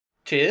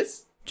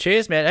Cheers.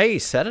 Cheers, man. Hey,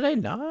 Saturday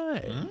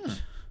night.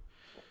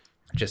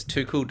 Just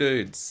two cool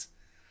dudes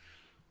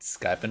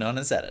Skyping on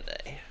a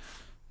Saturday.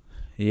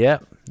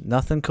 Yep,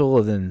 nothing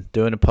cooler than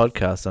doing a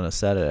podcast on a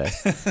Saturday.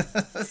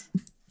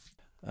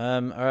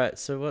 All right,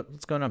 so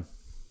what's going on?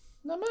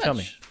 Not much. Tell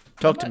me.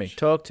 Talk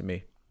to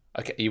me.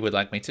 Okay, you would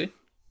like me to?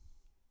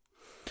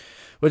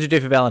 What'd you do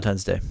for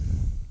Valentine's Day?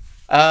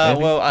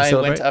 Well, I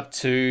celebrate? went up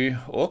to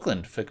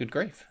Auckland for good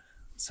grief.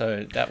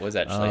 So that was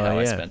actually how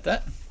I spent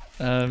that.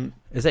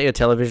 Is that your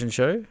television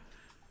show?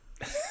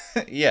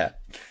 Yeah,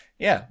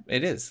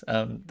 it is.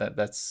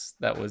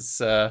 That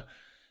was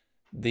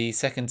the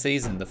second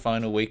season. The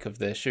final week of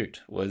their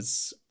shoot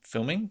was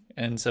filming,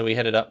 and so we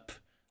headed up.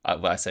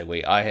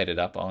 I headed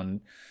up on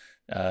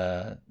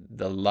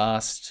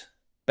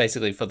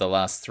basically for the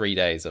last 3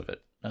 days of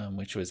it,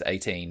 which was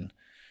 18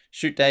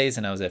 shoot days,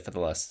 and I was there for the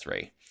last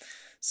 3.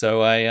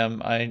 So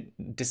I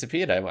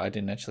disappeared. I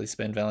didn't actually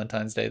spend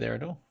Valentine's Day there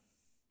at all.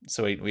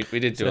 So we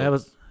did do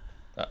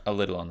a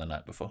little on the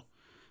night before.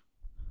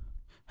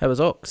 How was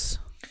Ox?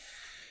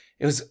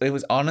 It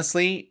was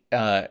honestly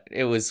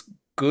it was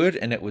good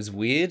and it was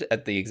weird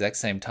at the exact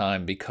same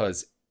time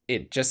because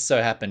it just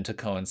so happened to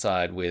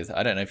coincide with,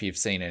 I don't know if you've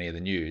seen any of the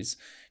news,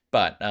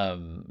 but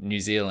New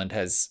Zealand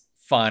has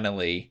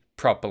finally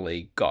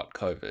properly got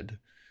COVID.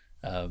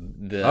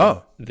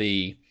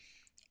 The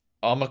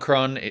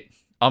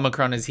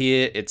Omicron is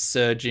here. It's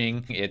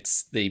surging.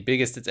 It's the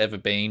biggest it's ever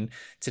been.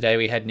 Today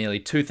we had nearly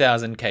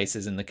 2,000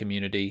 cases in the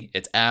community.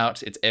 It's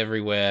out. It's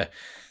everywhere.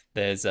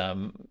 There's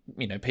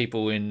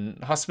people in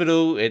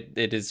hospital.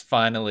 It is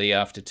finally,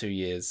 after 2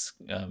 years,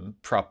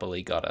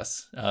 properly got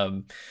us.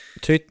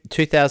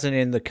 2,000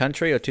 in the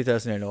country or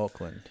 2,000 in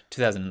Auckland?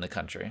 2,000 in the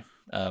country.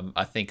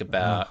 I think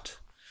about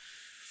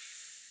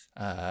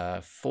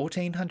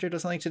 1,400 or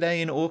something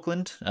today in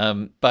Auckland.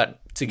 But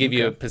to give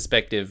you a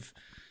perspective,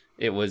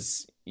 it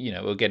was,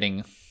 we're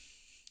getting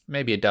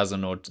maybe a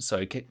dozen or so,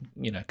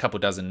 a couple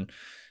dozen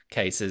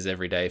cases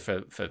every day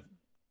for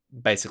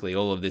basically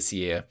all of this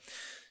year.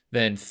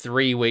 Then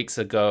 3 weeks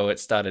ago, it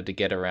started to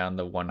get around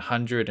the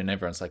 100, and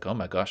everyone's like, "Oh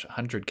my gosh,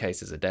 100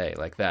 cases a day!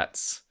 Like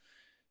that's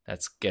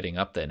getting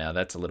up there now.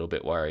 That's a little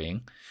bit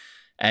worrying,"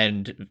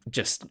 and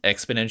just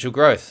exponential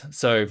growth.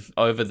 So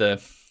over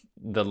the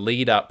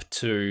lead up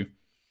to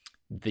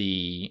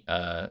the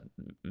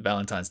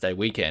Valentine's Day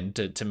weekend,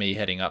 to me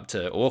heading up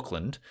to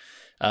Auckland,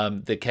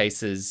 the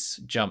cases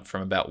jumped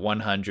from about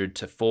 100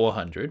 to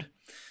 400.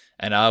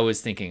 And I was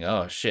thinking,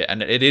 oh shit.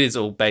 And it is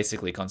all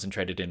basically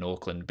concentrated in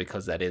Auckland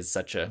because that is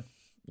such a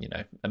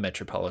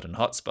metropolitan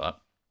hotspot.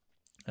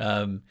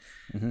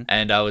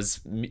 And I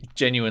was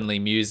genuinely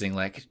musing,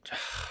 like,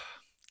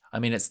 I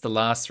mean, it's the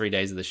last 3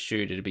 days of the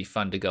shoot. It'd be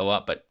fun to go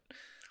up, but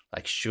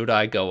like, should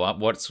I go up?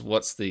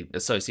 What's the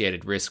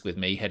associated risk with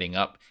me heading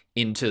up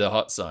into the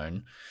hot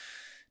zone,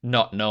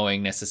 not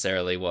knowing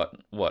necessarily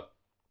what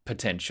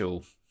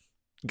potential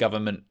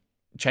government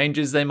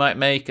changes they might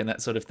make and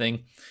that sort of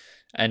thing.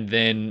 And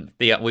then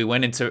we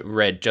went into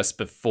red just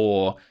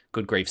before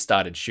Good Grief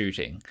started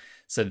shooting.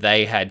 So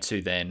they had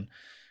to then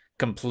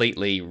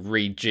completely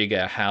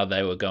rejigger how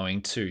they were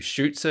going to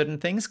shoot certain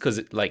things because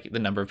like the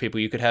number of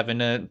people you could have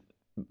in a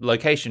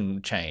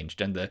location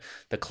changed and the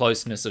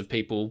closeness of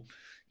people,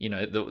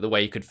 the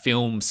way you could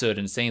film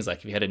certain scenes. Like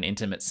if you had an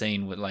intimate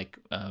scene with like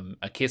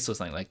a kiss or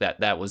something like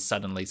that, that was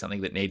suddenly something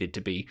that needed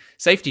to be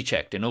safety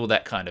checked and all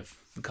that kind of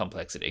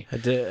complexity.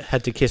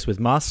 Had to kiss with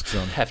masks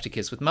on. Have to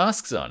kiss with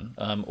masks on,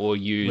 or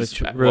use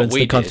which ruins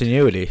the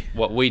continuity.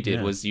 What we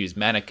did was use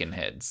mannequin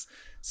heads.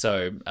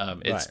 So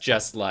it's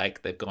just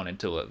like they've gone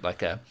into a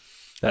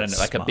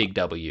big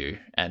W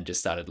and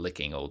just started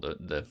licking all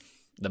the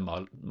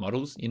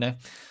models,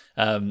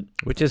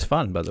 which is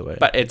fun, by the way.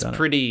 But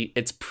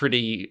it's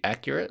pretty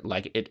accurate.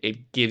 Like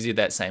it gives you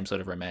that same sort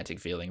of romantic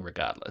feeling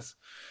regardless.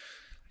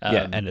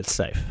 And it's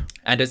safe.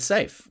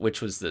 Which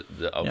was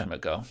the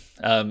ultimate goal.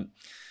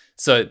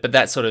 But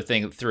that sort of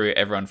thing threw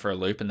everyone for a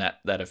loop, and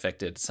that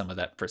affected some of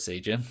that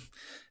procedure.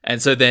 And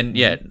so then,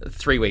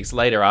 3 weeks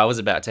later, I was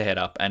about to head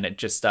up, and it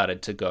just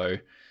started to go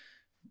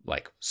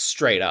like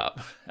straight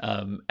up.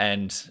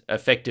 And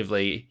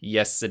effectively,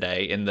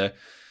 yesterday in the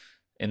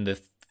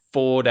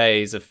 4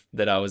 days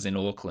that I was in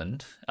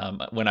Auckland,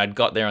 when I'd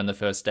got there on the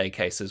first day,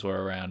 cases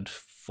were around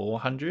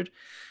 400.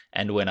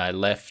 And when I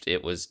left,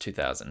 it was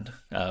 2,000.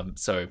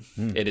 So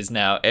it is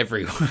now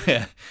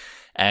everywhere.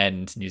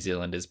 And New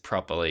Zealand is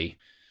properly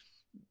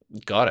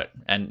got it.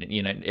 And,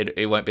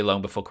 it won't be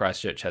long before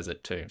Christchurch has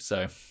it too.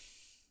 So,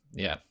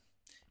 yeah.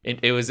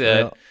 It was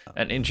an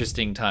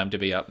interesting time to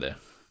be up there.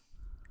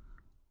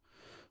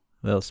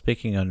 Well,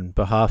 speaking on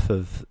behalf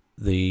of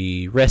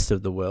the rest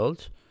of the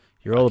world,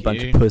 you're all a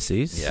bunch of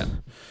pussies. Yeah.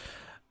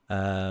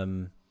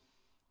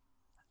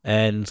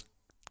 And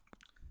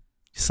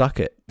suck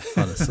it,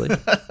 honestly.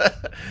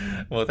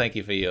 Well, thank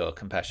you for your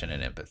compassion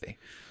and empathy.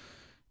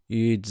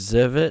 You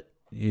deserve it.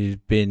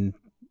 You've been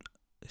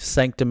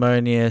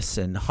sanctimonious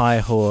and high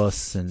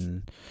horse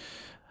and,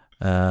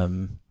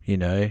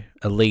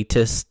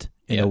 elitist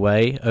in a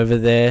way over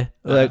there.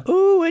 Like,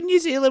 oh, in New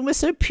Zealand, we're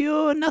so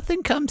pure,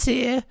 nothing comes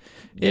here.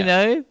 You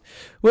know,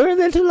 we're a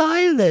little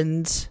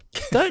island.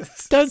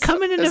 Don't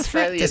come in and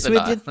infect us with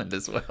island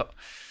as well.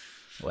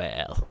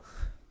 Well,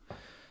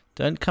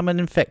 don't come and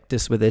infect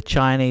us with a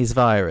Chinese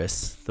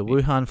virus, the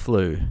Wuhan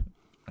flu.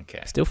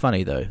 Okay. Still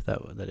funny though.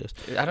 That is.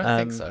 I don't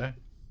think so.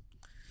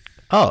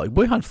 Oh,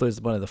 Wuhan flu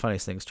is one of the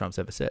funniest things Trump's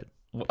ever said.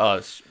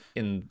 Oh,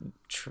 in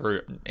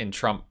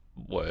Trump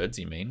words,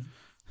 you mean?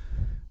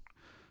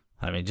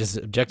 I mean, just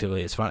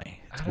objectively, it's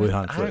funny. It's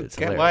Wuhan flu. It's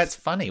hilarious. Why it's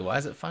funny. Why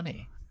is it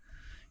funny?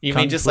 You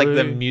Kung mean just flu, like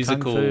the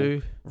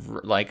musical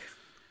like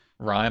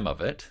rhyme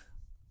of it?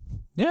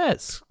 Yeah,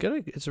 it's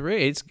good.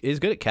 He's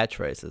good at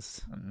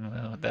catchphrases.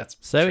 Well, that's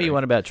say what you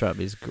want about Trump.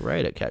 He's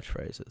great at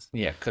catchphrases.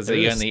 Yeah, because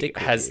he only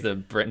has the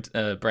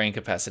brain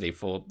capacity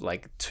for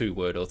like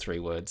 2-word or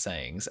 3-word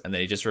sayings, and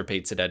then he just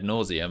repeats it ad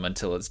nauseum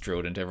until it's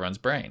drilled into everyone's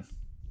brain.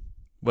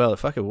 Well, it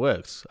fucking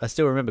works. I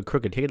still remember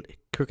Crooked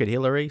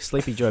Hillary,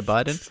 Sleepy Joe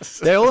Biden.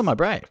 They're all in my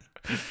brain.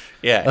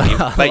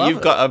 Yeah, but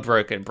you've got a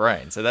broken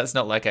brain, so that's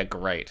not like a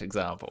great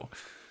example.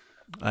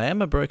 I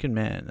am a broken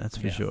man, that's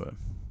for sure.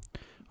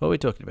 What are we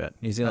talking about?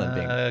 New Zealand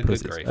being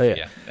pussies. Good grief.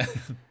 Oh,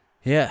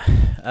 yeah.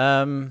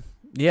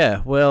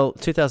 Yeah. Well,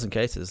 2,000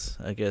 cases,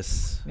 I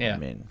guess. Yeah. I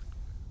mean,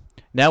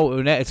 now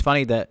it's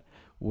funny that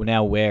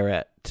we're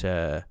at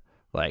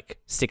like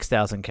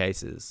 6,000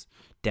 cases,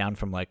 down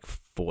from like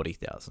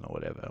 40,000 or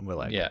whatever, and we're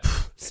like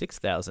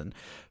 6,000.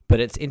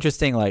 But it's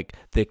interesting, like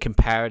the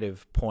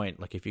comparative point.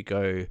 Like if you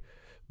go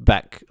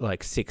back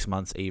like 6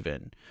 months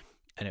even,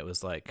 and it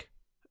was like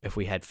if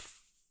we had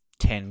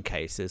 10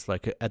 cases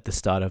like at the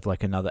start of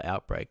like another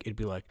outbreak, it'd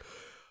be like,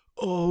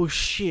 oh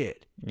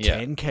shit,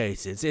 10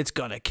 cases, it's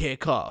gonna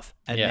kick off.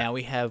 And now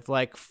we have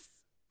like,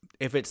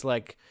 if it's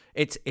like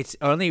it's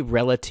only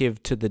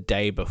relative to the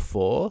day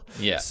before.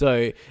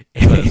 So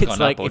it's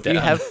like if you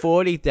have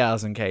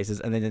 40,000 cases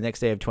and then the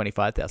next day you have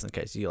 25,000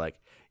 cases, you're like,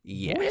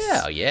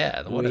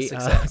 yes, what a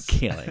success.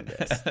 We are killing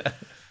this.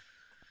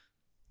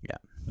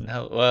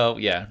 No, well,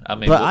 I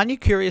mean, but aren't you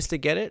curious to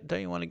get it?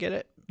 Don't you want to get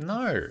it?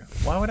 No.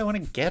 Why would I want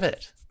to get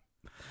it?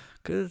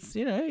 Because,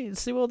 you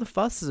see what all the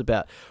fuss is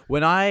about.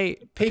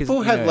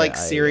 People have like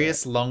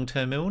serious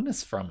long-term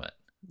illness from it.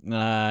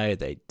 No,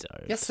 they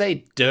don't. Yes,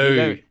 they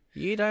do.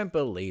 You don't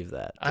believe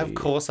that. Of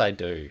course I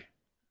do.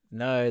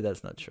 No,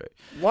 that's not true.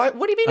 What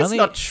do you mean it's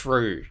not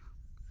true?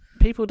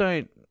 People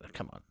don't.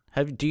 Come on.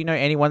 Do you know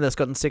anyone that's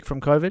gotten sick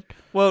from COVID?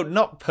 Well,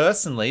 not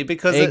personally,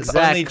 because it's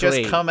only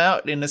just come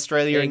out in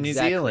Australia and New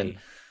Zealand.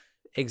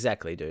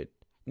 Exactly, dude.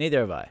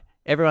 Neither have I.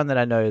 Everyone that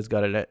I know has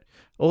gotten it.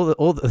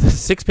 All the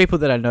 6 people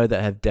that I know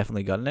that have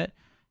definitely gotten it,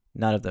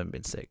 none of them have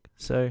been sick.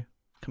 So,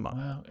 come on.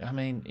 Well, I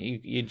mean,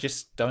 you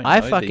just don't know I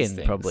these fucking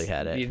things. probably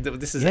had it.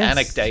 This is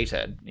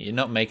anecdoted. You're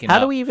not making How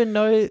do we even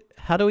know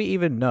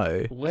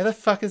where the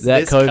fuck is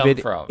that this COVID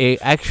come from? It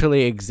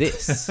actually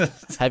exists?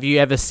 Have you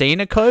ever seen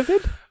a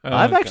COVID?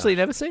 I've actually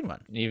never seen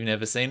one. You've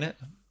never seen it?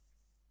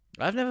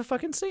 I've never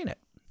fucking seen it.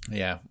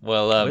 Yeah.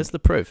 Well, where's the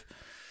proof?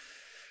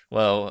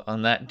 Well,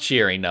 on that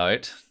cheery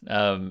note,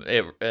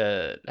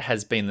 it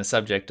has been the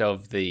subject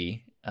of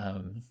the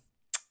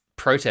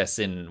protests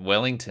in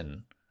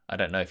Wellington. I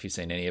don't know if you've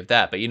seen any of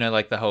that, but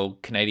like the whole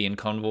Canadian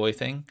convoy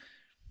thing.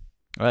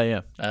 Oh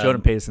yeah,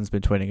 Jordan Peterson's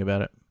been tweeting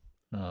about it.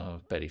 Oh,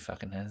 bet he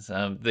fucking has.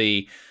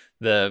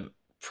 The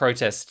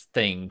protest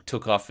thing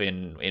took off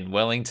in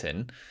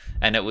Wellington,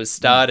 and it was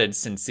started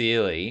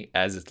sincerely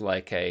as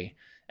like a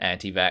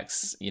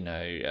anti-vax,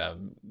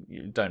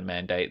 don't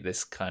mandate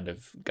this kind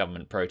of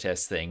government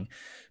protest thing,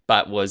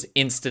 but was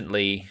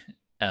instantly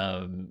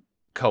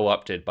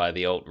co-opted by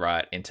the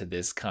alt-right into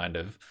this kind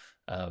of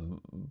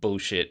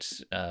bullshit,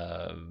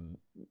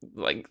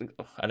 like,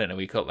 I don't know,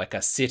 we call it like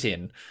a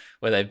sit-in,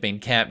 where they've been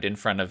camped in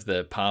front of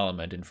the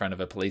parliament, in front of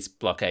a police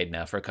blockade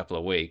now for a couple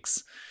of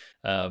weeks,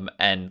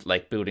 and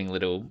like building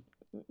little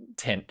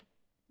tent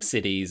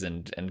cities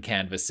and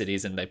canvas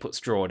cities, and they put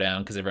straw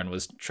down because everyone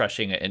was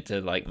trushing it into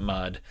like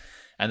mud,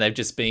 and they've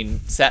just been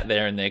sat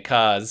there in their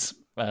cars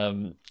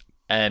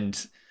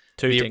and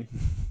tooting.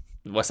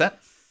 What's that?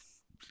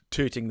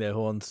 Tooting their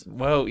horns.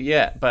 Well,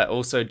 yeah, but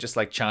also just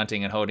like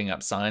chanting and holding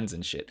up signs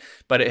and shit.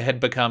 But it had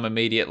become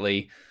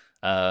immediately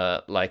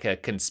like a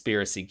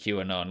conspiracy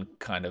QAnon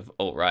kind of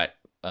alt-right,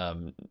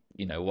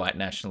 white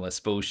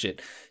nationalist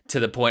bullshit, to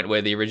the point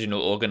where the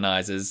original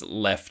organizers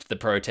left the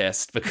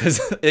protest because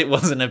it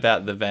wasn't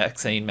about the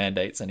vaccine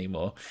mandates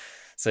anymore.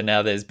 So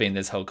now there's been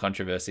this whole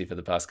controversy for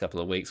the past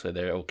couple of weeks where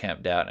they're all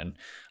camped out. And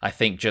I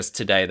think just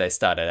today they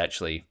started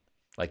actually,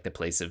 like the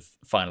police have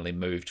finally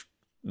moved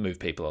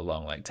people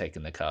along, like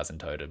taken the cars and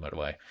towed them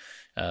away.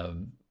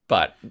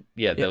 But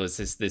there was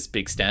this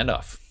big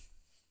standoff.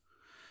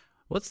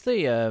 What's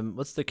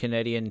the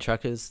Canadian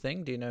truckers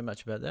thing? Do you know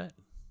much about that?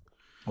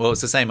 Well,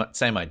 it's the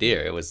same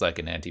idea. It was like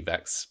an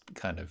anti-vax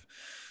kind of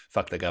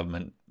fuck the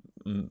government,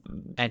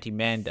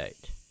 anti-mandate.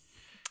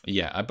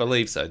 Yeah, I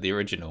believe so. The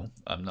original,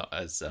 I'm not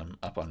as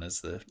up on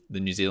as the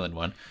New Zealand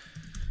one.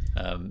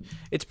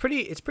 It's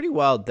pretty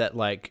wild that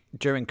like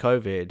during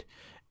COVID,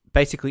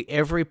 basically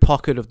every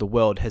pocket of the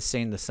world has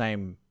seen the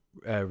same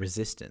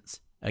resistance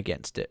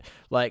against it.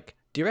 Like,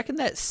 do you reckon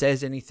that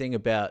says anything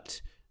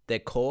about their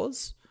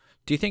cause?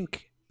 Do you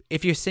think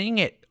if you're seeing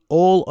it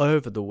all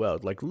over the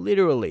world, like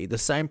literally the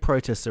same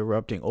protests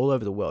erupting all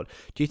over the world,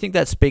 do you think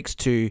that speaks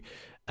to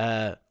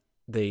their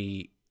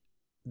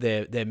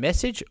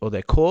message or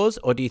their cause,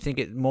 or do you think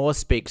it more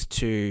speaks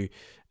to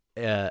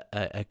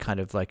a kind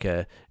of like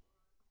a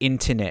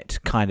internet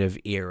kind of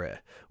era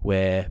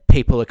where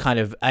people are kind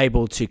of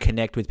able to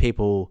connect with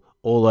people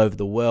all over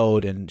the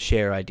world and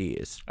share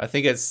ideas? I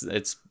think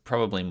it's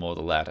probably more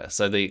the latter.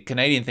 So the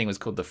Canadian thing was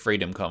called the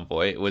Freedom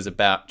Convoy. It was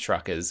about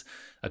truckers,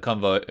 a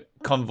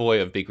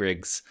convoy of big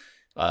rigs,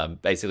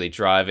 basically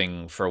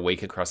driving for a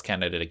week across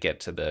Canada to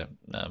get to the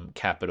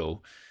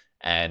capital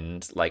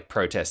and like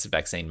protest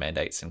vaccine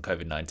mandates and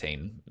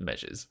COVID-19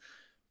 measures.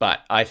 But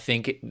I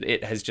think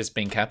it has just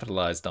been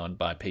capitalized on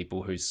by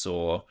people who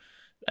saw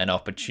an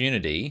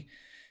opportunity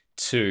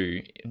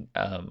to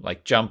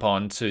like jump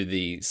onto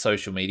the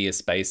social media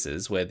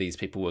spaces where these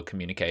people were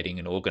communicating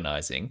and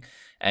organizing,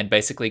 and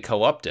basically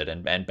co-opt it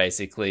and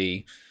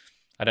basically,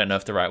 I don't know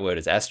if the right word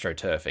is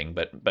astroturfing,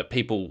 but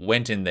people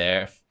went in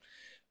there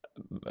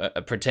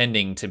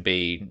pretending to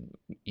be,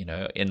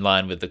 in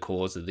line with the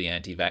cause of the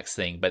anti-vax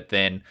thing, but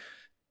then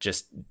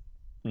just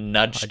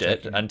nudged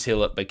it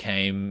until it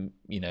became,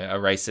 a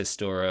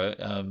racist or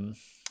a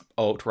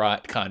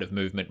alt-right kind of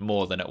movement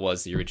more than it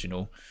was the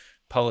original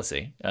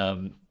policy.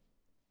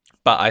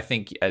 But I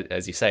think,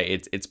 as you say,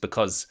 it's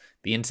because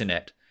the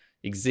internet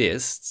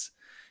exists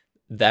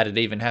that it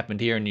even happened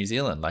here in New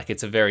Zealand. Like,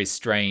 it's a very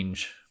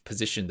strange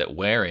position that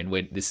we're in,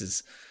 where this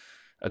is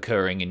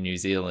occurring in New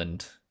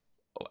Zealand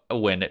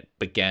when it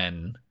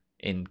began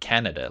in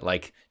Canada.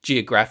 Like,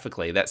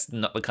 geographically, that's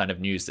not the kind of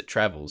news that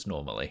travels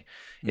normally.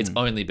 It's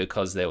only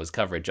because there was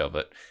coverage of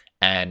it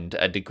and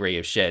a degree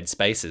of shared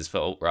spaces for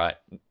alt-right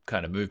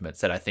kind of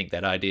movements that I think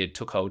that idea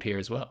took hold here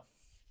as well.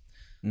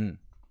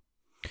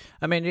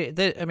 I mean,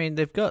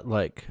 they've got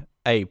like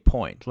a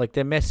point. Like,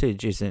 their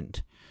message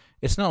isn't.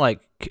 It's not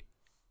like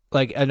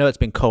I know it's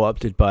been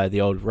co-opted by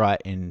the old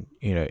right in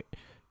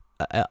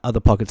other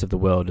pockets of the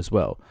world as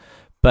well,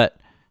 but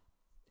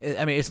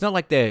I mean, it's not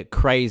like they're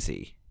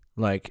crazy.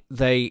 Like,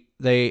 they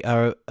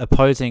are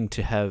opposing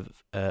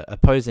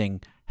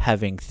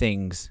having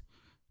things,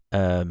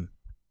 opposing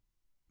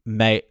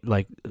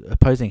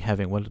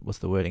having what's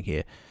the wording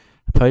here?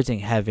 Opposing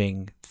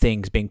having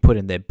things being put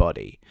in their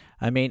body.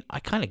 I mean, I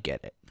kind of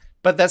get it.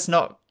 But that's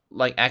not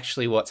like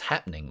actually what's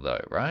happening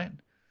though, right?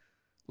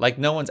 Like,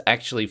 no one's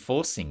actually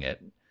forcing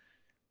it.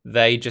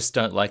 They just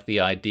don't like the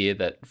idea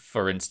that,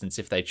 for instance,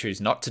 if they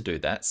choose not to do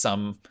that,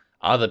 some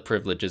other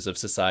privileges of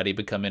society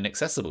become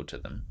inaccessible to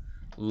them.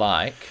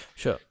 Like,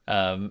 sure,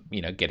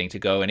 getting to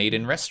go and eat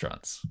in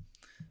restaurants.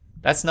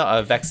 That's not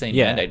a vaccine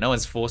mandate. No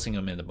one's forcing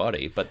them in the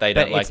body, but they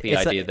don't like the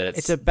idea that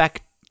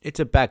it's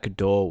a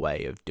backdoor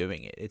way of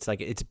doing it. It's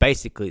like, it's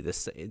basically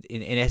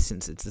in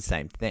essence, it's the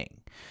same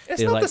thing.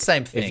 It's not like the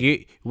same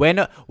thing. We're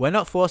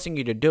not forcing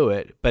you to do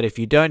it, but if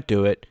you don't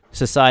do it,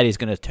 society's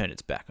going to turn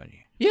its back on you.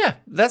 Yeah,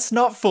 that's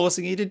not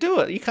forcing you to do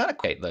it. You can't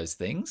equate those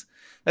things.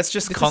 That's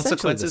just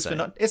consequences for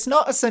not. It's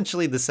not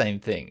essentially the same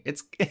thing.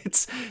 It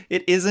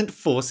isn't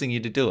forcing you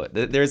to do it.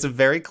 There is a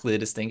very clear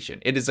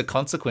distinction. It is a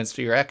consequence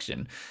for your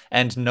action,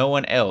 and no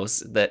one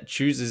else that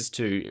chooses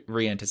to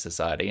re-enter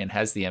society and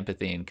has the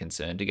empathy and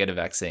concern to get a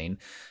vaccine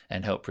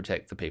and help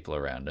protect the people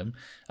around them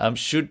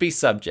should be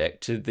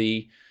subject to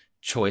the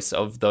choice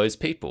of those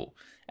people.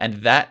 And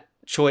that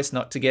choice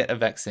not to get a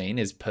vaccine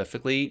is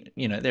perfectly,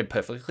 they're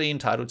perfectly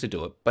entitled to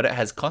do it, but it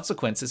has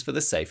consequences for the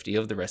safety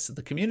of the rest of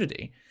the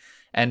community.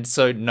 And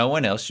so no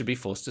one else should be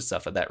forced to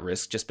suffer that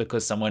risk just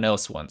because someone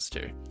else wants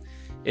to.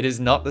 It is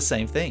not the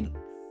same thing.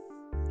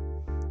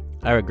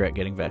 I regret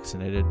getting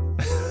vaccinated.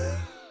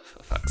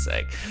 For fuck's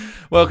sake.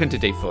 Welcome to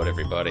Deep Thought,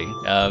 everybody.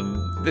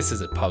 This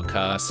is a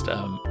podcast.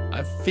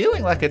 I'm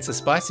feeling like it's a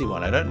spicy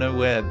one. I don't know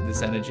where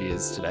this energy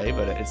is today,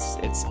 but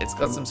it's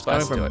got some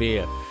spice to it.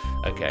 Beer.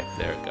 Okay,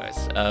 there it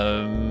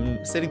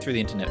goes. Sitting through the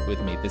internet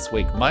with me this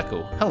week,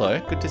 Michael. Hello,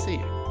 good to see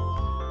you.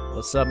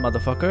 What's up,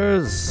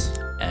 motherfuckers?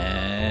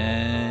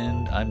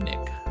 And I'm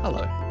Nick.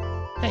 Hello.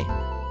 Hey.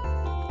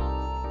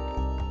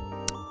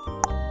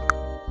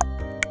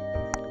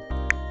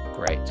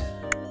 Great.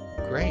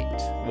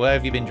 Where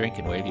have you been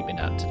drinking? Where have you been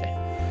out today?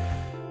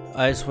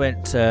 I just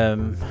went,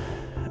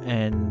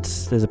 and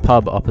there's a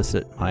pub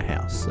opposite my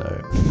house, so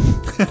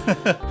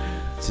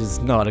which is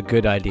not a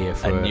good idea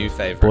for a new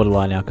favorite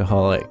borderline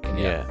alcoholic.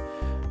 Yeah.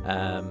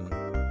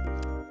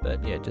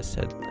 But yeah, just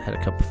had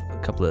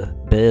a couple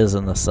of beers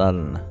in the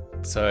sun.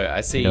 So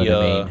I see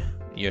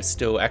you're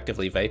still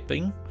actively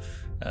vaping.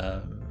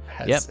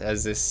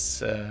 Has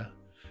this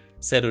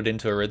settled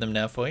into a rhythm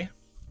now for you?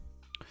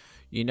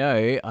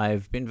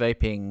 I've been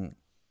vaping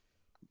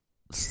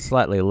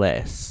slightly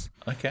less.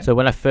 Okay. So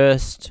when I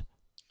first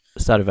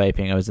started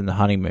vaping, I was in the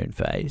honeymoon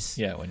phase.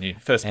 Yeah, when you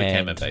first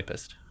became a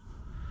vapist.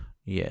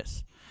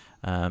 Yes.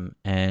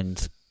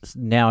 And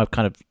now I've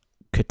kind of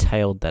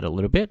curtailed that a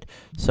little bit.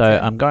 So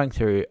I'm going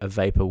through a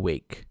vapor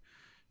week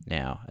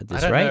now at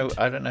this rate.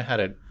 I don't know how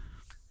to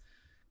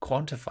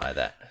quantify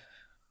that?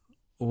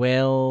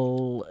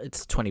 Well,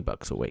 it's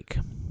 $20 a week.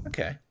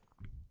 Okay.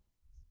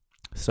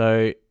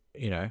 So,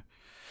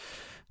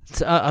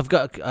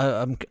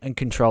 I'm in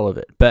control of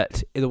it.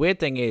 But the weird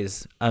thing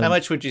is... how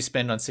much would you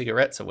spend on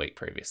cigarettes a week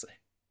previously?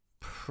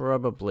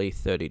 Probably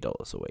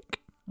 $30 a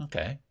week.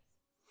 Okay.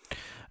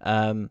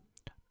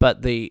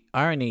 But the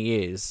irony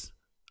is,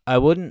 I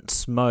wouldn't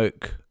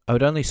smoke. I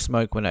would only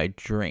smoke when I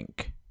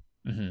drink.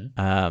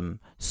 Mm-hmm.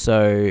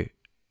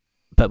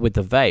 But with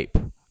the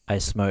vape, I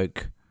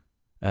smoke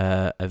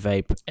a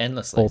vape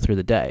endlessly all through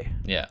the day.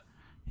 Yeah.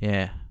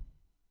 Yeah.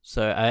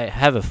 So I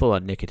have a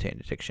full-on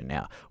nicotine addiction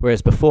now.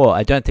 Whereas before,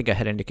 I don't think I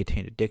had a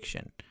nicotine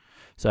addiction.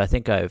 So I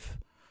think I've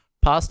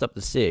passed up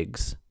the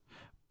cigs,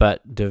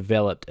 but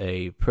developed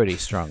a pretty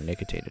strong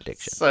nicotine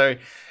addiction. So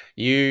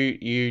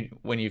you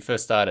when you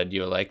first started,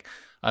 you were like,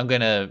 I'm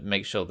going to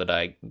make sure that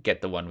I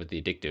get the one with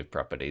the addictive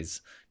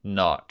properties,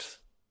 not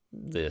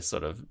the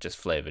sort of just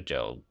flavor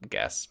gel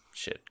gas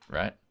shit,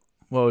 right?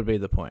 What would be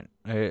the point?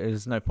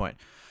 There's no point.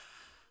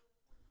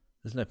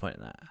 There's no point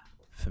in that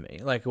for me.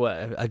 Like,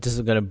 what? I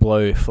just going to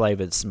blow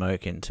flavored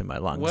smoke into my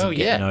lungs. Well, and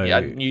get no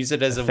I'd use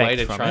it as a way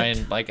to try it.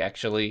 and like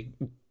actually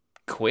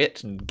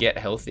quit and get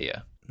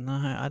healthier. No,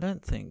 I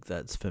don't think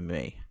that's for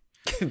me.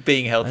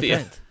 Being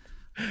healthier.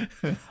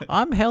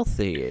 I'm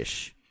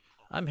healthy-ish.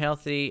 I'm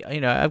healthy.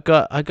 I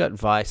got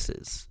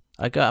vices.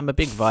 I'm a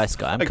big vice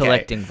guy. I'm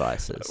collecting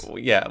vices.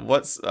 Yeah.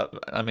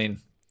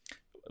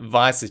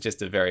 Vice is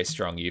just a very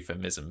strong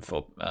euphemism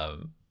for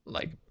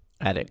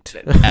addict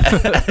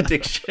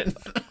addiction.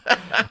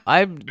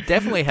 I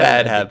definitely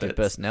have an addictive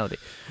personality.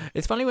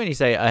 It's funny when you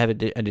say I have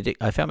an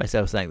addict. I found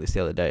myself saying this the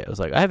other day. I was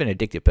like, I have an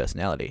addictive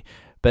personality,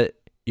 but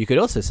you could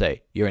also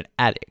say you're an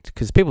addict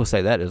because people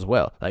say that as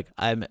well. Like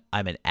I'm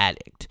an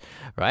addict,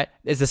 right?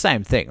 It's the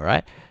same thing,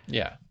 right?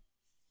 Yeah.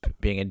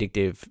 Being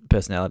addictive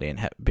personality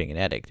and being an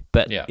addict,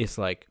 but it's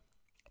like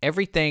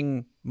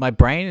everything. My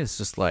brain is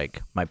just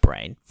like my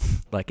brain,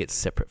 like it's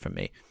separate from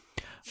me.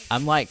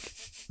 I'm like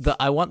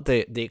I want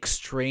the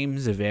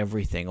extremes of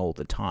everything all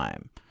the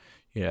time.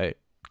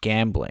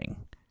 Gambling,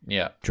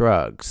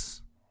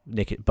 drugs.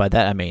 By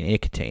that I mean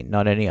nicotine,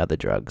 not any other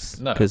drugs.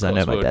 Because I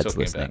know my dad's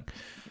listening.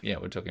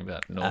 We're talking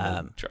about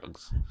normal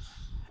drugs.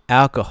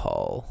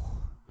 Alcohol.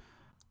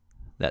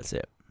 That's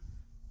it.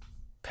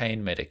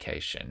 Pain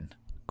medication.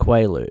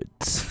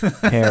 Quaaludes.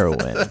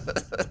 Heroin.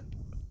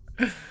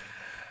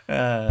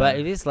 But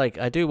it is like,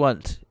 I do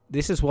want...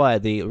 This is why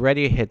the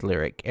Radiohead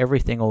lyric,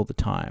 Everything All the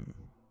Time,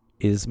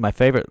 is my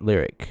favorite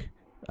lyric.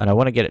 And I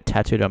want to get it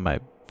tattooed on my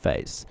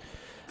face.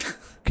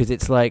 Because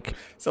it's like...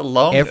 It's a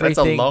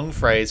long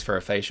phrase for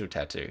a facial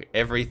tattoo.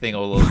 Everything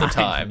all of the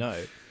time.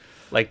 No.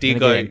 Like, do you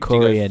go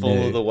full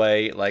of the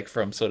way, like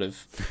from sort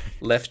of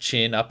left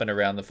chin up and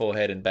around the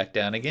forehead and back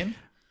down again?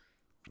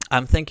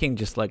 I'm thinking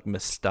just like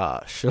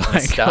moustache.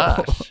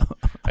 Moustache.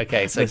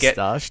 Okay, so get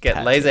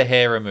laser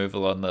hair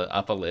removal on the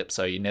upper lip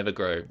so you never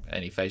grow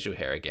any facial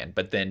hair again.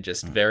 But then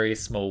just very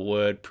small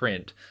word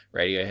print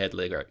Radiohead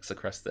lyrics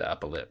across the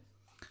upper lip.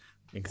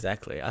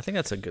 Exactly. I think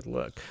that's a good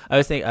look.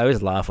 I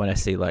always laugh when I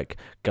see like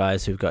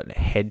guys who've got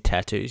head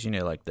tattoos,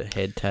 like the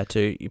head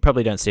tattoo. You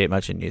probably don't see it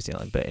much in New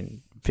Zealand, but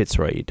in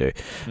Fitzroy you do.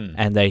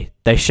 And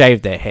they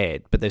shave their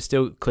head, but they've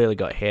still clearly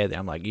got hair there.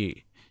 I'm like, you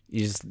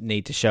just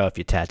need to show off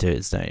your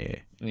tattoos, don't you?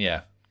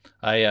 Yeah.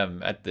 I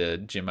am at the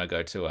gym I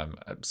go to. I'm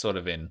sort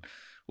of in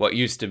what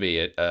used to be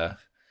a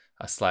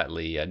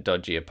slightly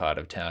dodgier part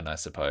of town, I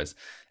suppose.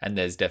 And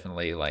there's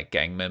definitely like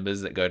gang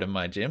members that go to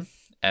my gym,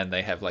 and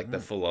they have like the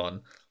full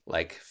on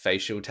like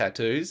facial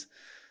tattoos,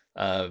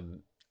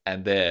 and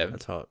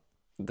that's hot.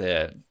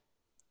 They're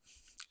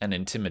an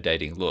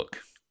intimidating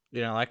look.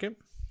 You don't like it?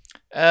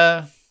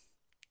 Yeah,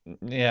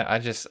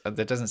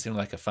 that doesn't seem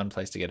like a fun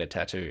place to get a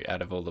tattoo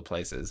out of all the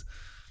places.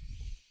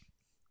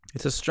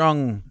 It's a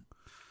strong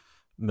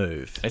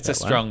move. It's a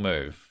strong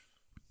move.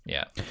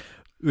 Yeah.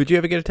 Would you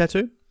ever get a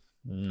tattoo?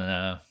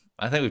 No.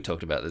 I think we've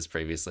talked about this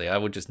previously. I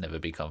would just never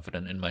be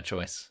confident in my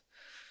choice.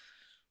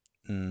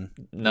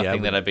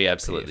 Nothing that I'd be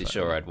absolutely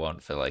sure I'd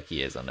want for like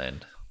years on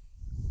end.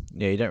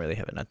 Yeah, you don't really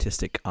have an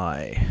artistic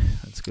eye.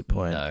 That's a good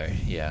point. No,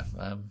 yeah.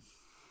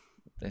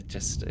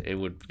 It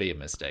would be a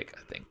mistake,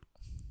 I think.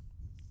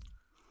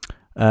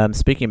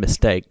 Speaking of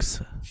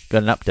mistakes,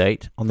 got an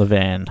update on the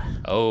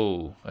van.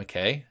 Oh,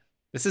 okay.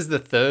 This is the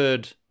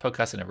third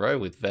podcast in a row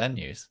with van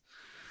news.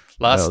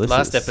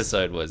 Last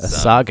episode was a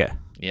saga.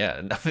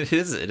 Yeah, it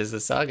is a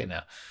saga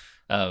now.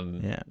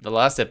 The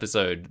last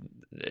episode,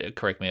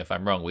 correct me if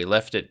I'm wrong, we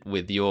left it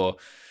with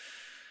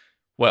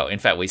in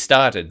fact, we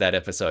started that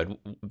episode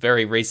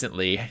very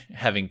recently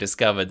having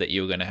discovered that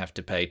you were going to have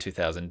to pay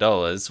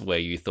 $2,000 where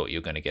you thought you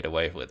were going to get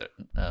away with it.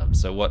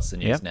 So what's the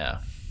news now?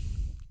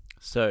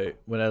 So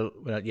when I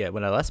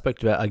last spoke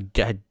to it,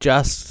 I had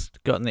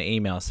just gotten the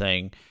email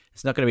saying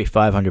it's not going to be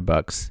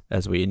 $500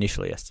 as we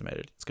initially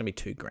estimated. It's going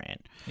to be $2,000.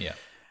 Yeah.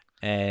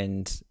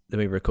 And then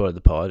we recorded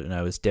the pod, and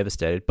I was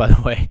devastated. By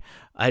the way,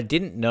 I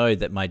didn't know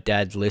that my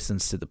dad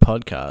listens to the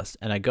podcast,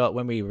 and I got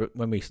when we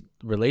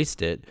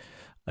released it,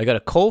 I got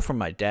a call from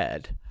my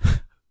dad,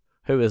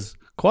 who was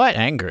quite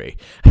angry.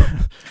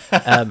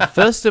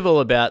 First of all,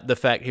 about the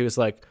fact he was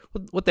like,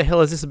 "What the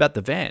hell is this about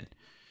the van?"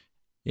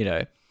 You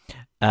know,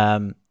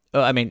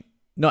 I mean,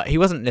 not he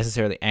wasn't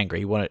necessarily angry.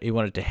 He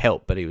wanted to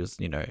help, but he was,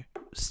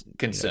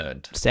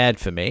 concerned, sad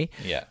for me.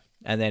 Yeah,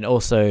 and then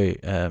also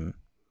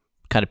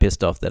kind of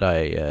pissed off that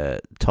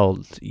I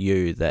told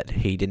you that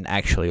he didn't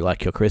actually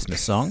like your Christmas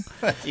song.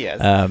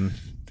 Yes,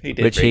 he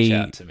did reach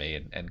out to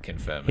me and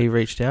confirm. He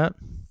reached out.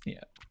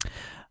 Yeah.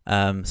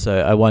 So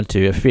I want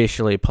to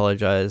officially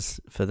apologize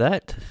for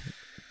that,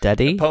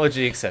 Daddy.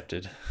 Apology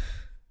accepted.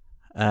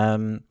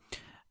 And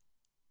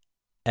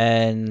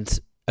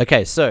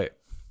okay, so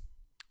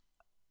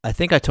I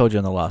think I told you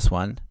on the last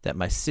one that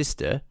my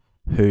sister,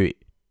 who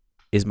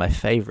is my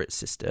favorite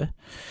sister,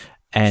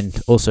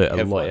 and also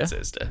a lawyer.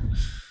 Sister.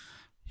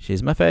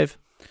 She's my fave.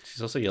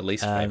 She's also your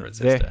least favorite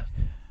sister.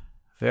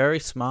 Very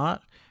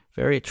smart,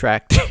 very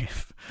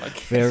attractive.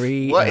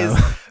 Very.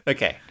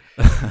 Okay.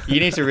 You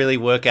need to really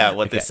work out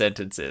what this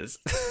sentence is.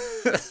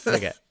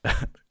 Okay.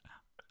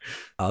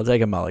 I'll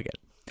take a mulligan.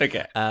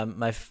 Okay.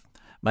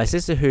 My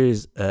sister,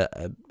 who's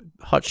a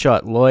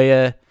hotshot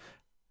lawyer,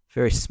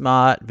 very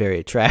smart, very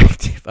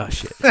attractive. Oh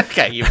shit.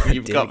 Okay,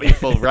 you've got me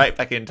fall right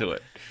back into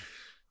it.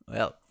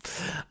 Well,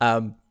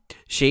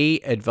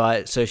 she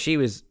advised. So she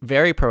was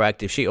very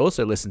proactive. She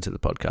also listened to the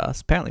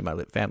podcast. Apparently, my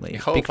family,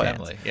 your whole big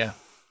family, fans.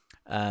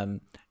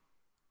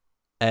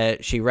 Yeah.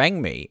 She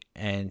rang me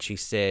and she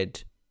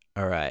said,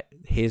 "All right,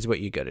 here's what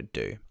you got to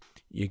do.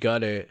 You got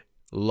to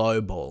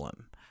lowball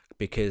them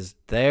because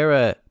they're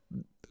a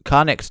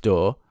car next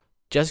door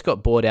just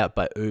got bought out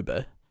by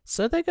Uber,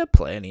 so they got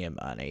plenty of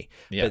money.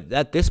 Yeah. But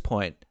at this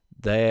point,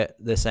 they're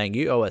saying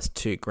you owe us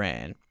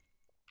 $2,000.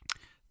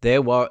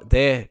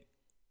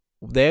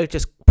 They're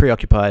just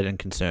preoccupied and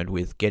concerned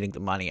with getting the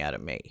money out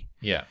of me.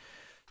 Yeah.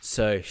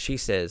 So she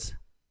says,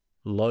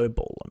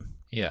 lowball them.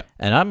 Yeah.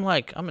 And I'm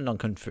like, I'm a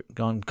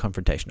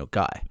non-confrontational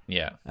guy.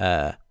 Yeah.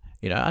 I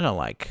don't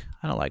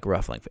like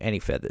ruffling for any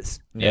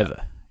feathers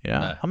ever.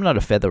 No. I'm not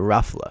a feather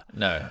ruffler.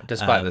 No,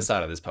 despite the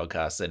start of this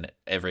podcast and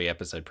every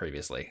episode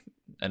previously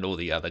and all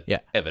the other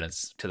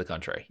evidence to the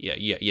contrary. Yeah,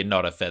 you're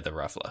not a feather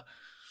ruffler.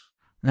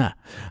 Nah.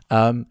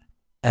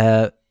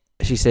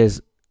 She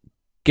says,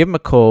 give them a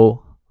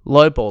call,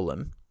 lowball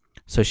them.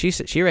 So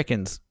she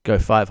reckons go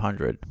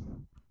 500.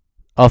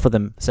 Offer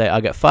them, say, I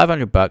got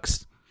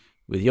 $500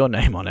 with your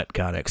name on it,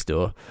 car next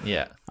door.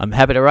 Yeah. I'm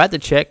happy to write the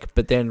check,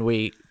 but then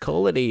we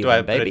call it even, Do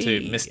I baby. put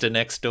it to Mr.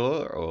 Next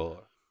Door or...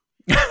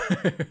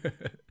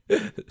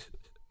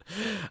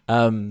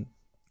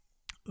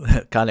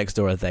 Car next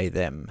door are they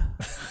them.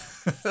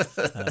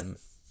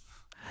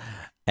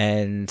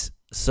 And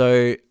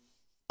so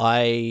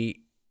I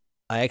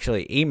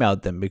actually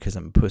emailed them because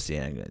I'm a pussy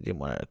and I didn't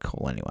want to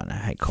call anyone. I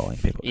hate calling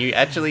people. You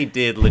actually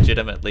did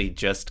legitimately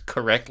just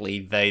correctly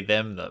they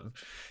them.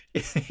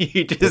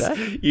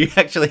 You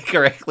actually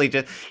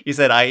correctly you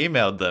said I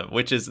emailed them,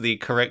 which is the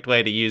correct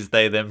way to use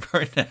they them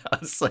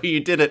pronouns. So you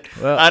did it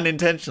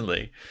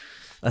unintentionally.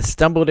 I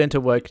stumbled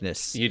into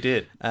wokeness. You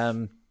did.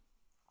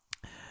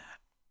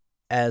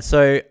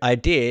 So I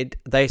did.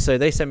 They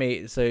sent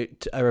me. So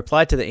I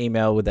replied to the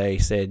email where they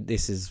said,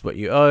 "This is what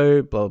you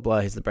owe." Blah blah blah.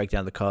 Here's the breakdown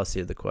of the costs.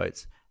 Here are the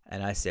quotes.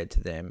 And I said to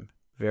them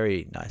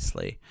very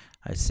nicely.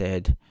 I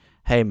said,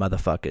 "Hey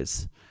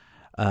motherfuckers,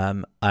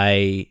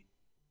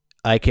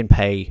 I can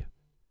pay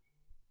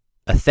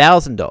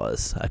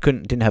 $1,000. I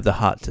didn't have the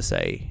heart to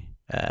say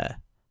 $500.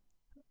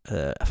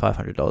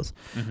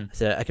 Mm-hmm.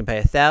 So I can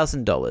pay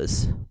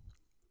 $1,000,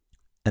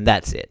 and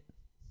that's it."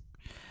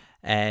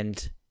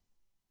 And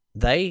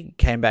they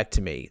came back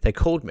to me. They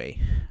called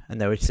me, and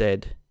they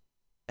said,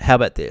 "How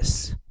about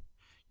this?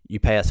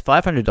 You pay us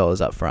 $500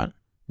 up front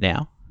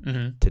now,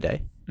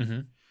 today,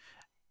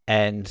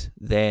 and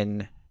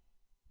then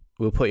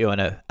we'll put you on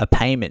a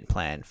payment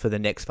plan for the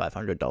next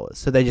 $500.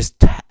 So they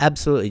just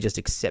absolutely just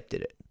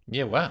accepted it.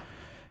 Yeah, wow.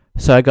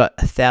 So I got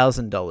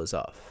 $1,000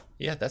 off.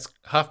 Yeah, that's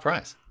half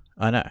price.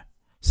 I know.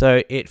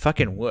 So it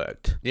fucking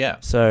worked. Yeah.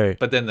 So,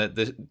 but then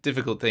the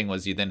difficult thing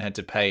was you then had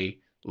to pay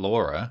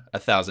Laura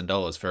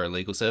 $1,000 for her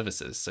legal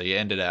services. So you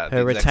ended up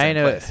her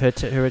retainer.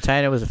 Her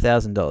retainer was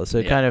 $1,000. So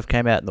it kind of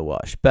came out in the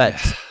wash. But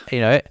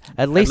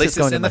at least it's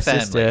going to my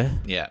sister.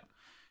 Yeah.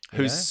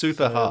 Who's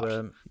super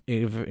hot.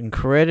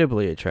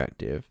 Incredibly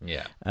attractive.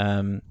 Yeah.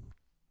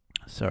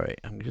 Sorry,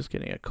 I'm just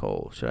getting a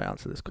call. Should I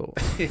answer this call?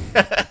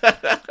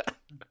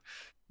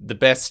 The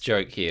best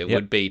joke here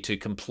would be to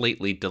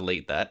completely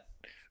delete that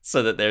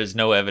so that there's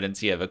no evidence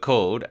he ever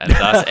called and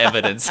thus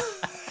evidence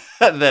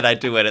that I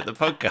do edit the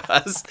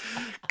podcast,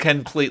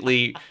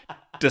 completely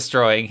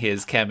destroying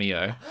his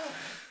cameo.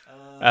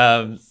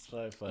 So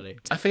funny.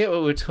 I forget what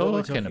we were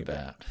talking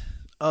about.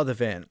 Oh, the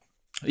van.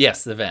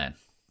 Yes, the van.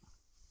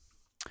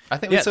 I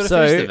think we sort of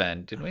finished the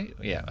van, didn't we?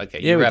 Yeah,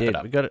 okay. Yeah, wrap we did. it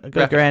up. We got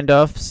 $1,000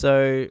 off,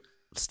 so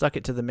stuck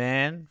it to the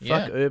man.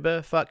 Fuck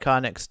Uber. Fuck car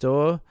next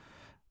door.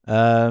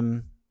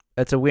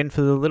 It's a win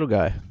for the little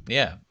guy.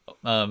 Yeah.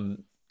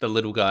 The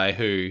little guy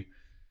who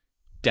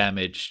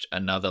damaged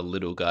another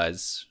little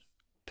guy's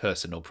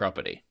personal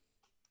property.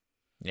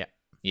 Yeah.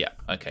 Yeah.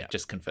 Okay. Yeah.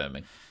 Just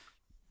confirming.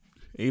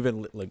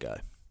 Even littler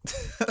guy.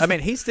 I mean,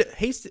 he's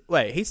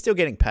still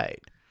getting paid.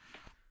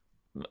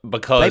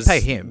 Because they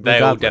pay him.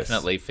 They will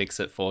definitely fix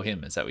it for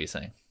him. Is that what you're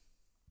saying?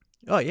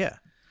 Oh yeah.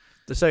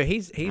 So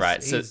he's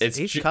right. So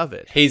he's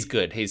covered. He's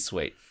good. He's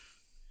sweet.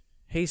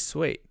 He's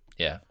sweet.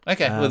 Yeah.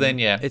 Okay. Well then,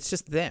 yeah. It's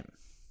just them.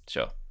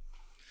 Sure.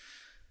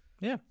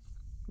 Yeah.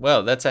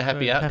 Well, that's a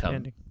happy outcome.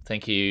 Happy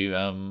Thank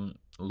you,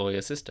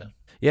 lawyer sister.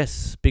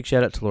 Yes. Big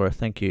shout out to Laura.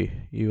 Thank you.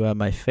 You are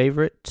my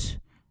favorite.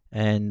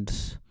 And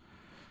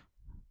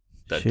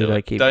don't should do I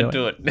it. keep Don't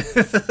going? do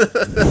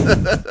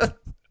it.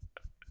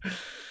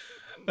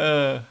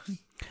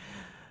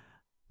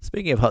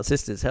 Speaking of hot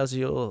sisters, how's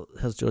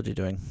Georgie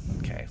doing?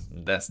 Okay,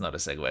 that's not a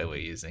segue we're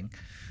using.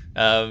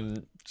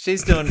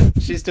 She's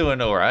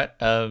doing all right.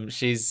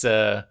 She's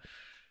I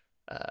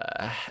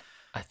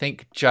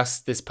think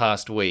just this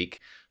past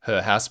week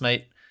her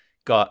housemate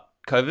got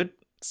COVID.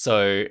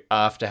 So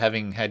after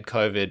having had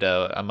COVID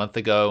a month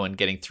ago and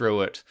getting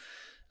through it,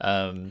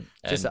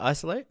 just to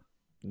isolate.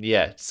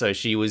 Yeah, so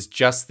she was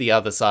just the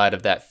other side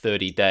of that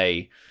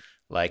 30-day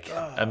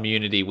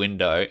immunity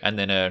window, and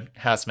then her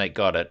housemate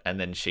got it, and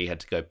then she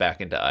had to go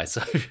back into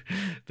ISO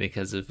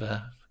because of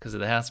the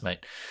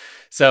housemate.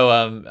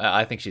 So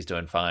I think she's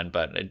doing fine,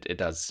 but it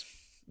does,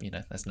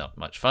 that's not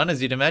much fun,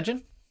 as you'd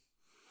imagine.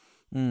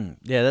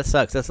 Yeah, that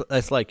sucks.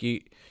 That's like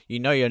you're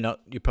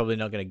probably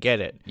not going to get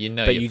it.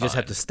 But you just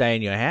have to stay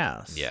in your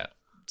house. Yeah,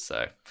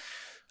 so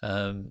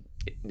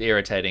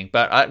irritating.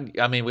 But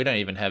I mean, we don't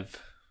even have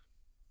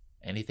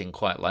anything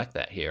quite like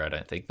that here. I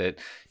don't think that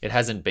it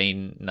hasn't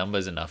been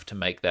numbers enough to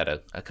make that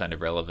a kind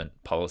of relevant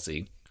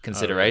policy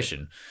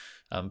consideration.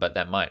 Oh, really? But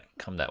that might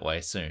come that way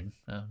soon,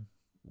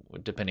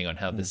 depending on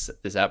how this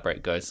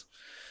outbreak goes.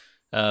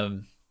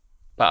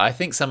 But I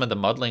think some of the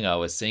modelling I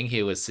was seeing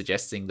here was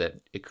suggesting that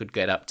it could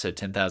get up to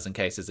 10,000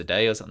 cases a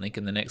day or something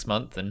in the next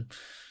month, and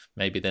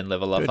maybe then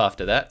level off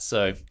after that.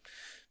 So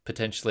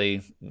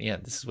potentially, yeah,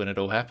 this is when it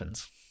all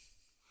happens.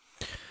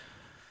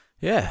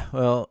 Yeah,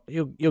 well,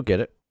 you'll get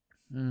it.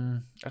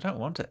 I don't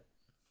want it.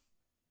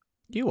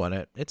 You want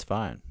it. It's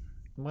fine.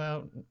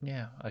 Well,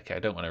 yeah. Okay, I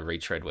don't want to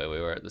retread where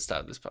we were at the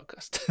start of this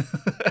podcast.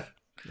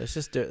 Let's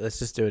just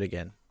do it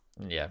again.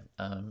 Yeah.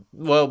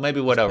 Well,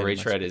 maybe what I'll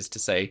retread is to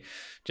say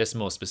just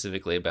more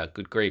specifically about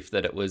Good Grief,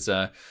 that it was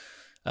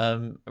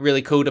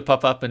really cool to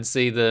pop up and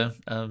see the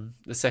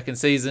second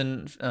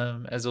season,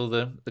 as all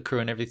the crew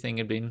and everything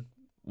had been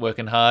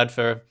working hard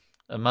for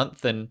a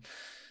month and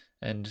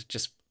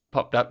just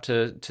popped up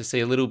to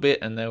see a little bit,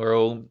 and they were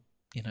all,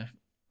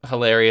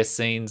 hilarious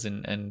scenes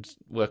and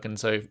working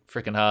so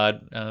freaking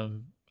hard.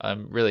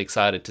 I'm really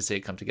excited to see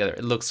it come together.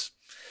 It looks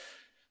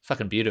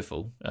fucking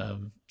beautiful.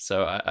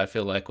 So I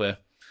feel like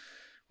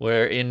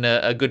we're in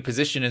a good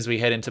position as we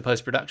head into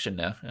post-production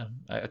now.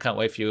 I can't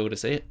wait for you all to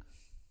see it.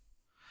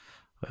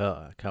 Well,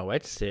 I can't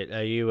wait to see it.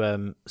 Are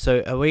you?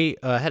 So are we?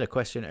 I had a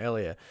question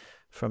earlier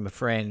from a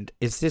friend.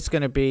 Is this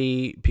going to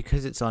be,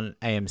 because it's on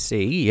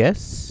AMC?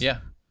 Yes. Yeah.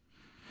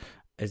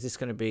 Is this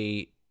going to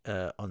be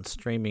on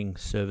streaming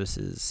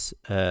services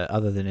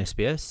other than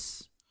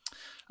SBS?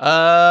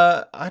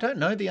 I don't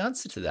know the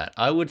answer to that.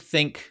 I would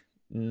think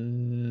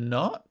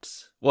not.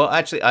 Well,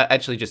 actually, I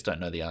just don't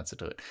know the answer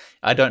to it.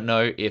 I don't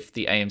know if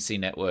the AMC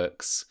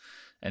networks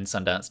and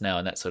Sundance Now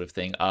and that sort of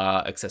thing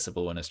are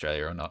accessible in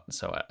Australia or not.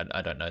 So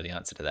I don't know the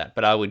answer to that.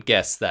 But I would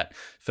guess that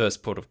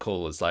first port of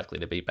call is likely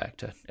to be back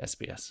to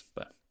SBS.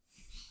 But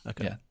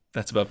okay, yeah,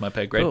 that's above my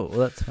pay grade. Cool. Well,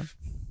 that's fun.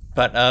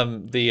 But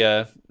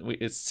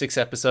it's 6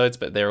 episodes,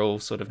 but they're all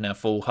sort of now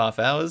full half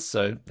hours,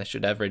 so they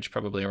should average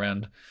probably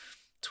around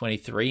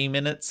 23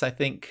 minutes, I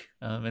think,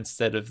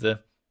 instead of the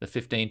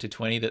 15 to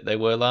 20 that they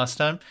were last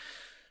time.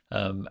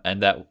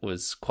 And that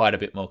was quite a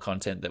bit more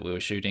content that we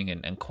were shooting,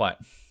 and quite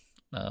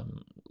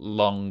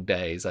long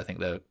days. I think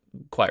they're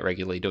quite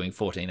regularly doing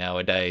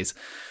 14-hour days,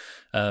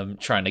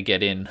 trying to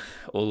get in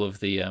all of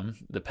the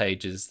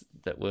pages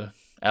that were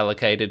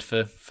allocated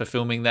for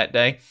filming that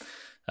day.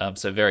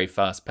 So very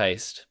fast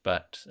paced,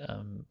 but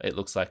it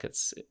looks like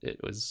it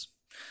was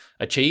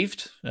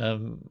achieved,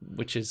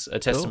 which is a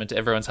testament to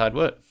everyone's hard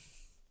work.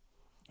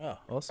 Oh,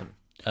 awesome.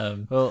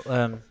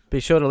 Be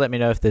sure to let me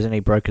know if there's any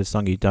Brokers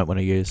song you don't want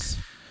to use.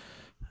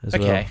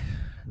 Okay.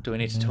 Well. Do we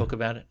need to talk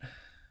about it?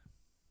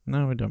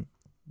 No, we don't.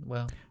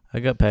 Well, I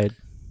got paid.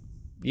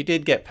 You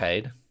did get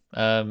paid.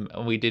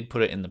 We did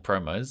put it in the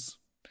promos.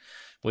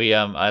 We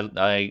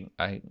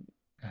I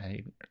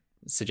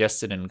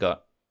suggested and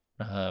got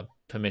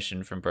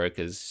permission from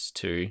Brokers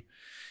to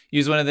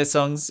use one of their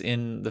songs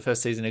in the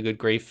first season of Good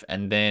Grief,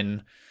 and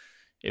then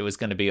it was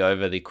going to be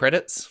over the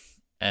credits,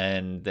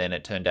 and then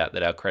it turned out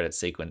that our credit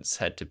sequence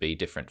had to be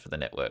different for the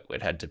network.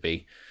 It had to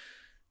be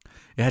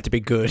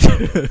good.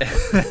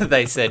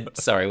 They said,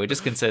 sorry, we're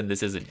just concerned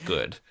this isn't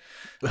good.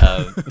 It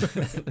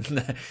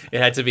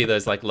had to be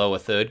those like lower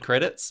third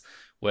credits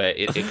where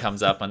it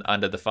comes up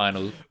under the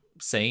final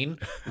scene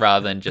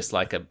rather than just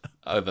like a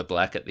over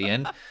black at the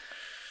end.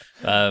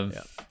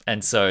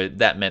 And so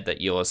that meant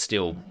that you're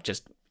still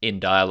just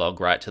in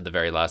dialogue right to the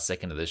very last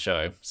second of the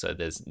show. So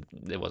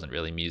there wasn't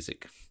really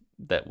music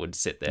that would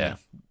sit there,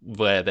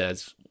 where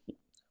there's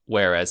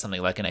Whereas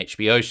something like an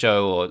HBO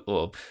show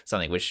or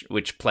something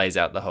which plays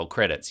out the whole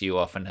credits, you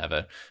often have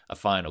a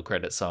final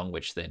credit song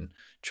which then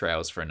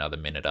trails for another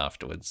minute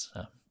afterwards,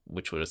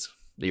 which was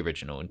the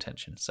original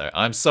intention. So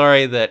I'm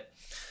sorry that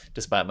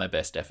despite my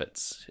best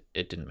efforts,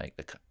 it didn't make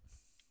the cut.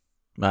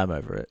 I'm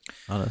over it,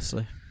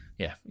 honestly.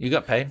 Yeah, you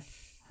got paid.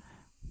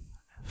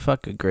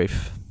 Fuck a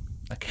grief.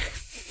 Okay.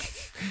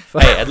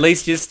 Hey, at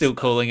least you're still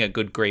calling it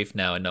good grief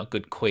now and not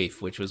good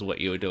queef, which was what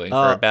you were doing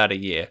for about a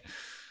year.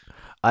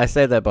 I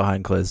say that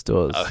behind closed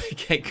doors. Oh,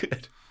 okay,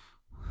 good.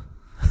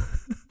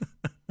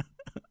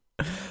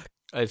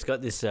 I just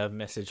got this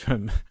message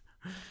from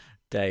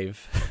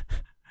Dave.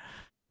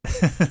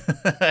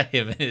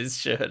 Him in his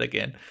shirt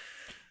again.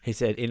 He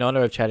said, in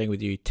honor of chatting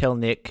with you, tell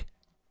Nick,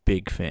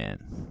 big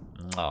fan.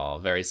 Oh,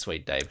 very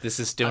sweet, Dave. This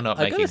is still not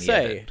making the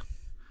edit.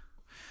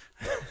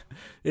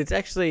 It's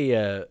actually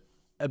a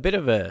bit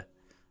of a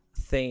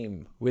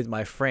theme with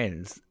my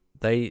friends.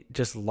 They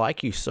just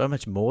like you so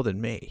much more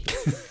than me.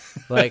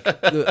 Like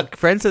the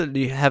friends that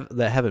you have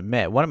that haven't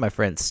met. One of my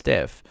friends,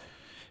 Steph,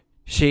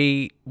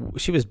 she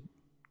was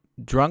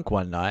drunk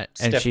one night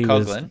and Steph she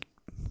Coughlin? was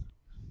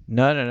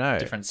no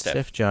Different Steph.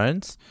 Steph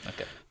Jones.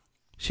 Okay.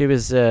 She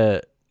was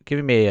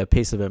giving me a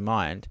piece of her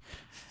mind,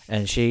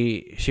 and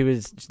she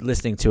was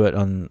listening to it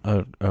on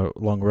a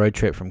long road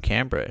trip from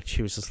Canberra.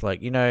 She was just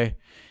like,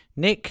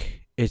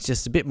 Nick is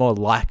just a bit more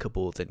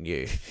likable than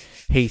you.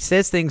 He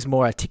says things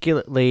more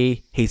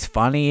articulately. He's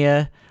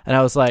funnier. And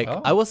I was like,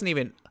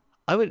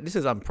 this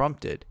is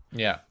unprompted.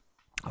 Yeah.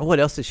 Oh, what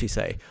else did she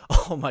say?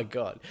 Oh my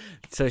God.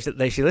 So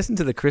she listened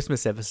to the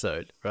Christmas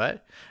episode,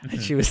 right?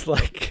 And she was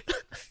like,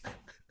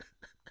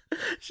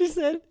 she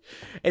said,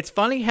 it's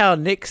funny how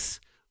Nick's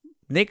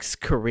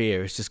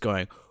career is just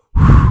going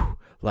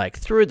like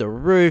through the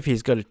roof.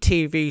 He's got a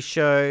TV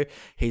show.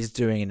 He's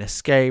doing an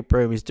escape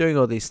room. He's doing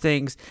all these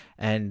things.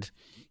 And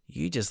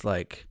you just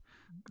like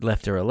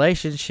left a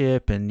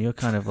relationship and you're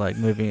kind of like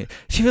moving.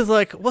 She was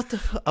like, I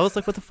was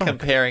like, what the fuck?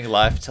 Comparing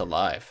life to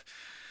life.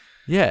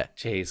 Yeah.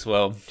 Jeez,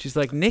 well. She's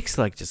like, Nick's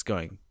like just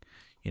going,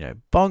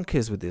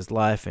 bonkers with his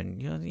life,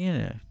 and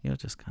you're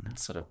just kind of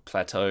sort of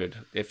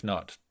plateaued, if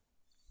not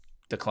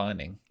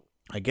declining.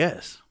 I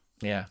guess.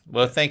 Yeah.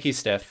 Well, thank you,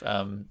 Steph.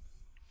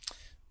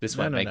 This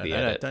won't make the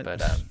edit,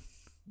 but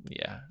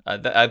yeah,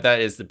 that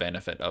is the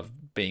benefit of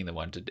being the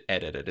one to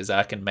edit it, is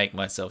I can make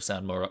myself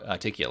sound more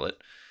articulate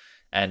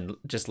and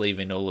just leave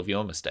in all of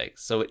your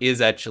mistakes. So it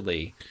is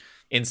actually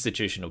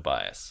institutional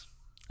bias.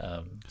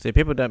 See,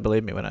 people don't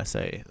believe me when I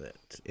say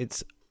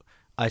that.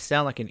 I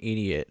sound like an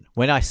idiot.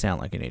 When I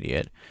sound like an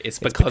idiot, it's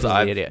because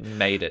I've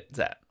made it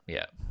that.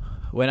 Yeah.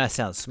 When I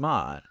sound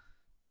smart,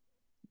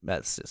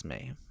 that's just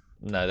me.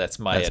 No, that's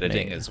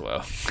editing me as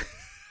well.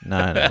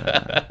 No.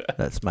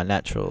 That's my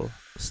natural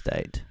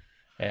state.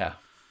 Yeah.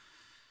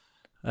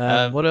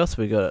 What else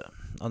we got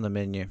on the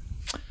menu?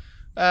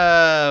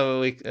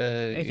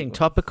 Anything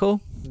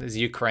topical? There's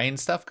Ukraine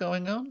stuff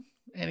going on.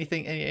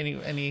 Anything?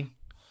 Any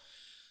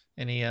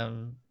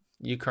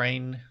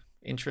Ukraine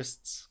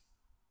interests?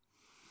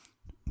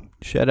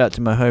 Shout out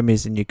to my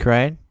homies in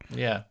Ukraine.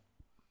 Yeah.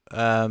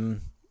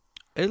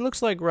 It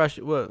looks like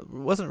Russia.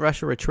 Wasn't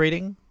Russia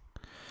retreating?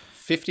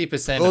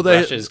 50% of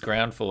Russia's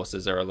ground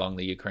forces are along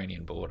the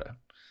Ukrainian border.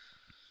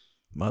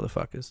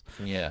 Motherfuckers.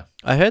 Yeah.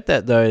 I heard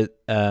that though.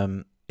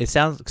 It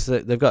sounds because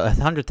they've got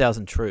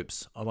 100,000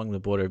 troops along the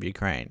border of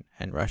Ukraine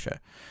and Russia,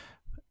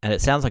 and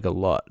it sounds like a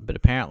lot, but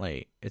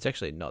apparently it's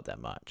actually not that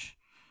much,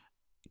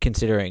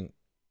 considering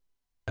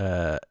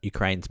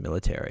Ukraine's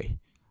military.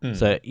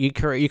 So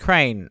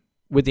Ukraine,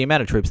 with the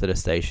amount of troops that are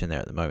stationed there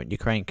at the moment,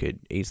 Ukraine could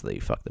easily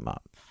fuck them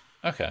up.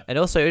 Okay. And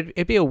also,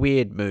 it'd be a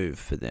weird move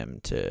for them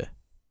to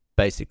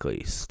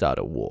basically start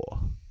a war.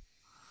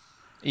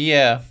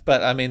 Yeah,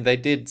 but I mean, they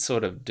did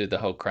sort of do the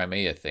whole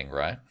Crimea thing,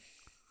 right?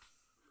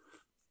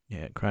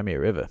 Yeah, Crimea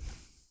River.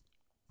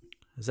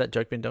 Has that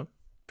joke been done?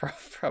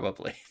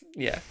 Probably.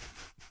 Yeah.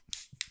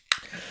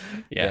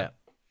 Yeah.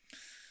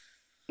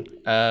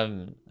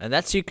 And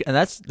that's you. And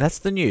that's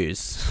the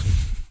news.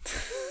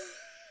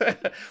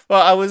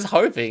 Well, I was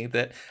hoping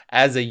that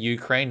as a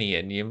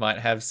Ukrainian, you might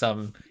have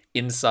some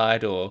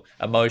insight or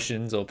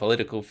emotions or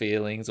political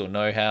feelings or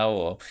know-how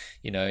or,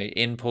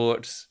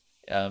 input,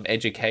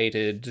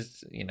 educated,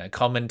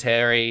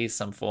 commentary,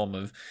 some form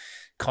of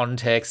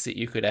context that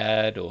you could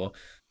add, or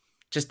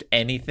just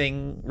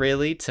anything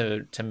really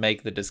to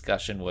make the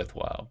discussion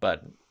worthwhile.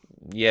 But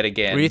yet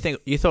again, What do you think?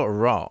 You thought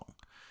wrong.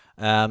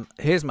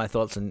 Here's my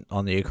thoughts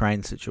on the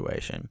Ukraine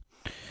situation.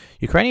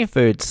 Ukrainian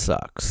food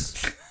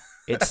sucks.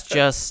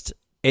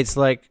 It's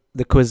like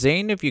the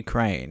cuisine of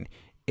Ukraine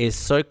is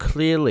so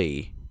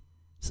clearly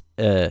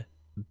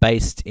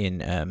based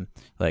in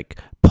like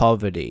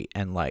poverty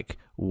and like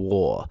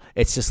war.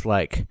 It's just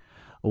like,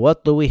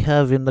 what do we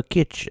have in the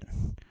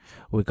kitchen?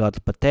 We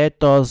got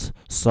potatoes,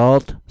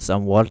 salt,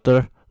 some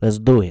water. Let's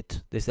do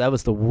it. That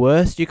was the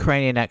worst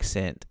Ukrainian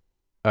accent.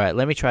 All right,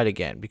 let me try it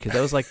again because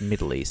that was like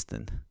Middle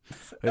Eastern.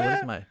 Wait, what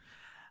is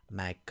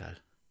my God?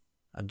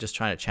 I'm just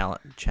trying to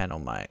channel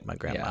my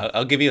grandma. Yeah,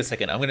 I'll give you a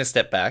second. I'm going to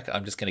step back.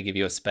 I'm just going to give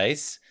you a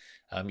space.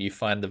 You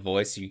find the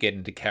voice, you get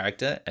into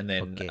character, and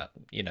then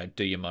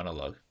do your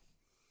monologue.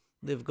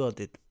 They've got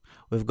it.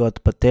 We've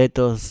got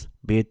potatoes,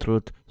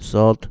 beetroot,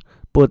 salt,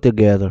 put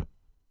together.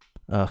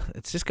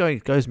 It's just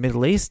goes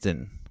Middle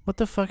Eastern. What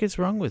the fuck is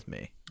wrong with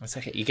me? It's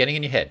okay. You're getting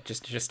in your head.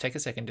 Just take a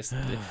second. Just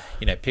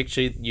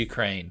picture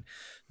Ukraine,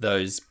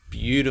 those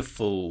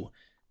beautiful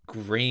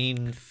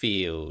green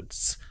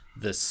fields,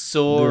 the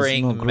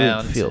soaring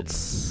mountains.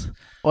 Fields.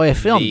 Oh, I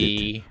found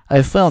it.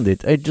 I found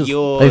it. I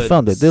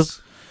found it.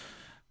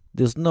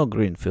 There's no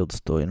green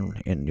fields though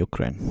in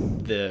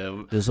Ukraine.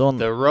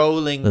 The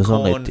rolling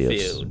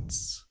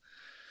cornfields,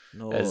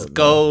 as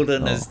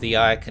golden as the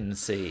eye can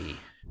see.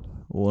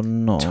 Oh,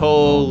 no,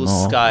 Tall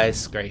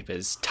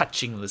skyscrapers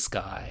touching the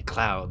sky,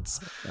 clouds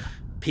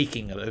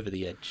peeking over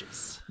the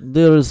edges.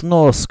 There is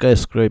no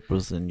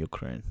skyscrapers in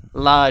Ukraine.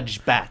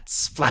 Large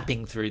bats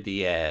flapping through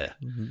the air.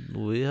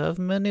 We have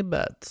many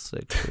bats,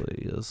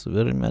 actually. Yes,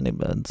 very many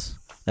bats.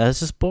 That's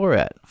just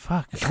Borat.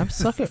 Fuck, I'm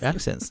stuck at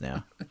accents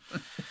now.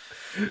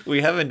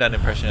 We haven't done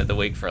Impression of the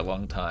Week for a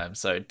long time,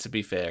 so to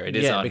be fair, it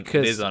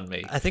is on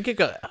me. I think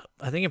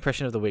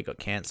Impression of the Week got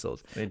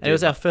cancelled. And it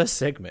was our first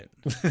segment.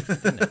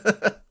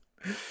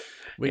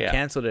 We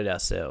cancelled it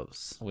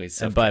ourselves.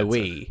 And by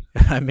we,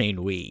 I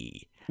mean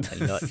we,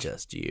 and not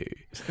just you.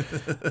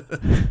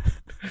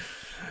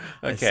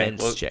 Okay,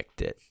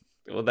 checked it.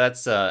 Well,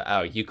 that's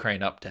our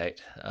Ukraine update.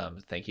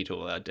 Thank you to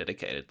all our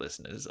dedicated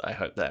listeners. I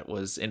hope that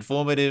was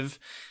informative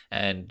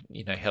and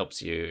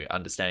helps you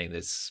understanding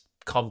this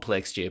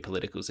complex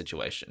geopolitical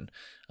situation.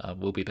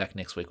 We'll be back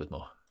next week with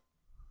more.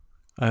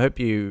 I hope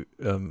you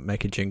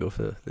make a jingle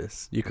for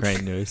this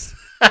Ukraine news.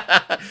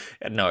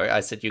 No, I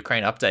said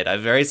Ukraine update. I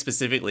very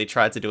specifically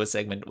tried to do a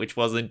segment which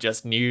wasn't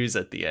just news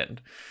at the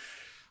end.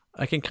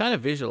 I can kind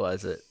of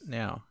visualize it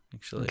now,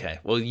 actually. Okay,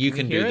 well, you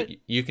can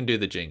do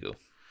the jingle.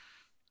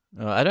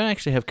 I don't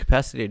actually have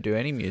capacity to do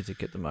any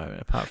music at the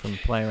moment, apart from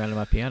play around on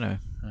my piano.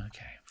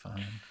 Okay,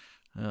 fine.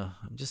 I'm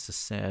just a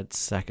sad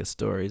sack of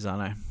stories,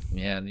 aren't I?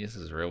 Yeah, this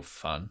is real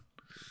fun.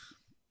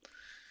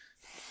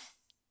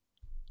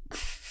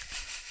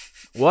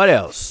 What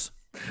else?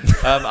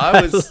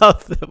 I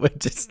love that we're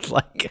just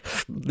like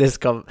this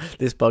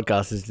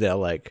podcast is now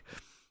like,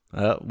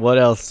 what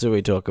else do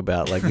we talk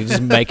about? Like we're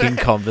just making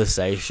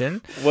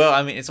conversation. Well,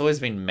 I mean, it's always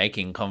been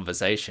making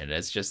conversation.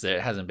 It's just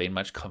there hasn't been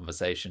much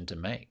conversation to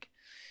make.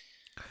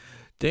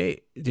 Do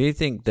you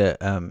think that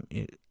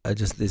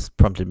this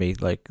prompted me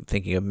like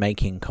thinking of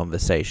making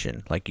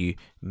conversation? Like you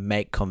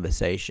make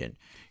conversation.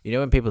 You know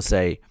when people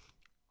say,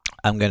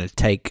 "I'm going to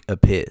take a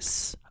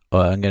piss"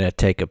 or "I'm going to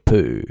take a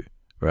poo."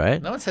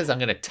 Right? No one says I'm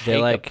going to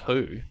take a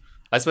poo.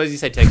 I suppose you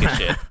say take a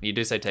shit. You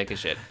do say take a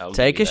shit.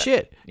 Take a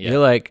shit. Yeah. You're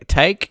like,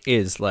 take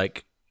is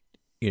like,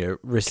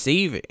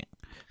 receiving.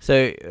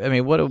 So, I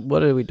mean, what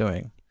are we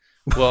doing?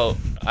 Well,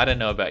 I don't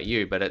know about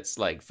you, but it's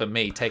like, for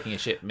me, taking a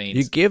shit means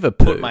you give a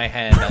poo. Put my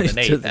hand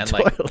underneath and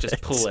like just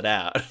pull it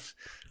out.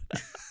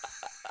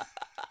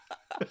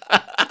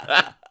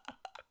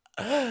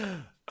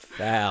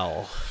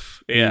 Foul.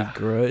 Yeah. You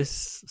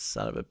gross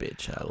son of a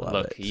bitch. I love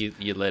it. Look,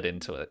 you led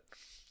into it.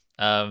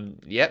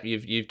 Yep,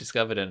 you've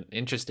discovered an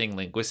interesting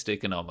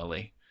linguistic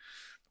anomaly.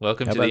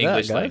 Welcome to the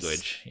English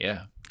language.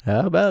 Yeah.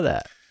 How about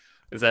that?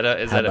 Is that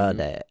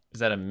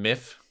a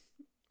myth?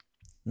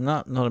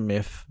 Not a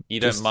myth. You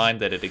don't mind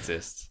that it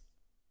exists?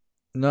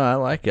 No, I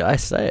like it. I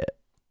say it.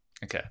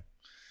 Okay.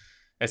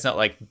 It's not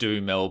like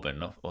do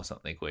Melbourne or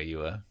something where you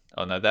were.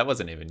 Oh no, that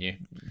wasn't even you.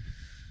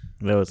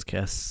 That was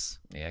Cass.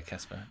 Yeah,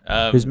 Casper.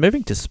 Who's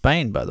moving to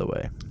Spain, by the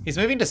way. He's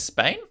moving to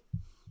Spain?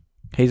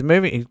 He's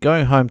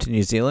going home to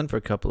New Zealand for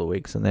a couple of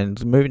weeks and then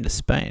moving to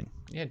Spain.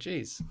 Yeah,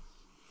 geez.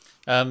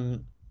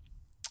 It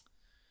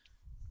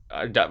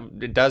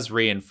does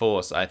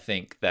reinforce, I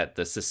think, that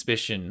the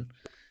suspicion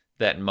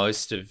that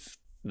most of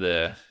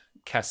the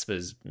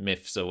Casper's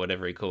myths or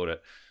whatever he called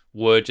it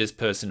were just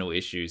personal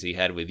issues he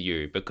had with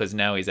you, because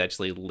now he's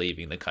actually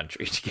leaving the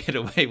country to get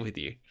away with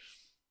you.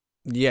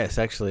 Yes,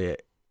 actually,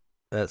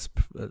 that's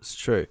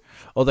true.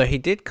 Although he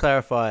did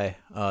clarify,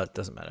 it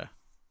doesn't matter.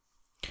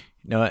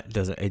 No, it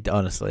doesn't. It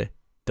honestly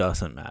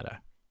doesn't matter.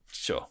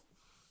 Sure.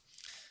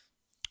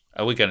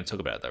 Are we going to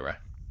talk about it though, right?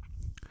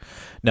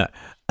 No.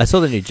 I saw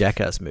the new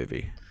Jackass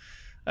movie.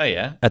 Oh,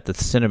 yeah? At the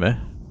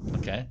cinema.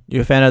 Okay.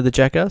 You a fan of the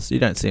Jackass? You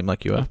don't seem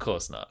like you are. Of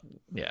course not.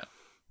 Yeah.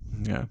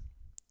 Yeah.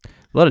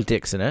 A lot of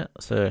dicks in it,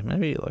 so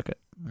maybe you like it.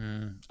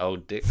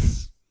 Old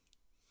dicks.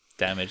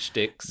 Damaged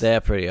dicks.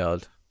 They're pretty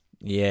old.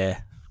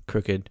 Yeah.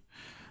 Crooked.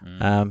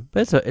 But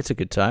it's a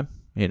good time,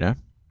 It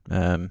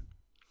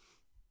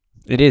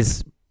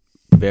is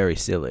very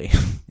silly.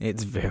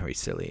 It's very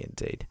silly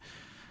indeed.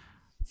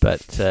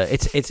 But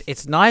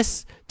it's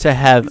nice to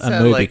have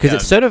a movie because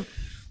it's sort of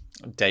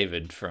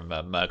David from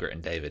Margaret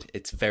and David.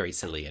 It's very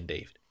silly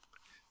indeed.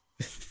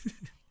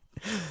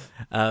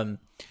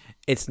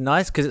 It's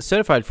nice because it's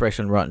certified fresh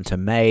on Rotten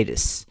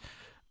Tomatoes.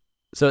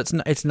 So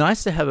it's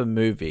nice to have a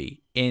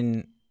movie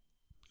in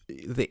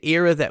the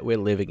era that we're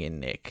living in,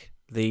 Nick.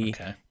 The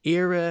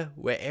era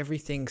where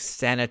everything's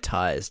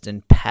sanitized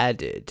and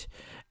padded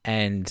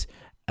and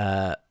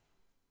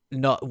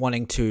not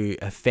wanting to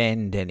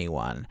offend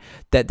anyone,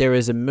 that there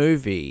is a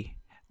movie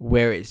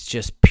where it's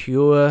just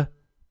pure,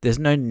 there's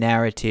no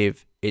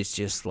narrative, it's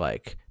just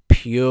like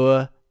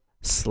pure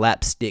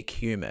slapstick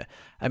humor.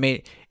 I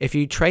mean, if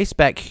you trace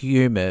back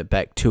humor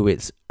back to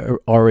its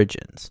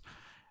origins,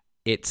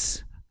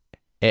 it's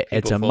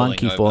a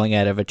monkey falling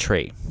out of a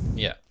tree.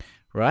 Yeah.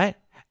 Right?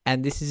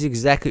 And this is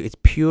exactly, it's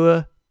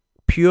pure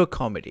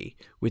comedy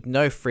with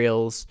no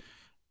frills.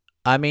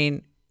 I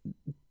mean,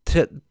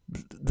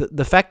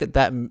 the fact that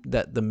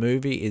the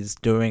movie is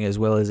doing as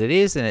well as it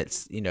is, and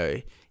it's, you know,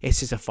 it's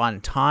just a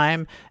fun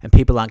time and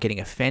people aren't getting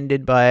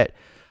offended by it,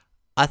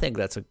 I think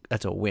that's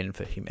a win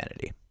for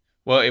humanity.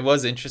 Well, it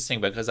was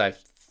interesting because I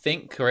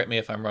think, correct me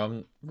if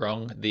I'm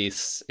wrong,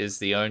 this is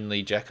the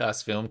only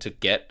Jackass film to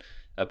get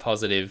a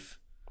positive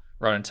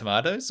Rotten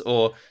Tomatoes,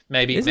 or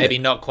maybe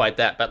not quite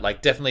that, but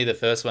like definitely the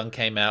first one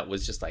came out,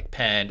 was just like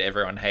panned,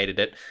 everyone hated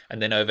it,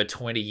 and then over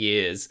 20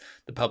 years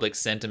the public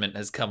sentiment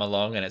has come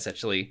along and it's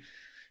actually,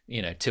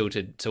 you know,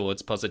 tilted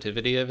towards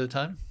positivity over the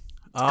time.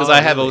 Because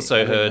I have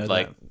also heard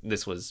like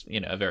this was, you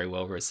know, a very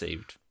well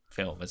received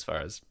film as far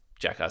as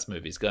Jackass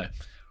movies go.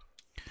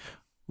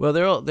 Well,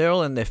 they're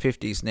all in their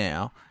 50s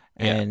now,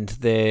 and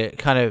they're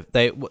kind of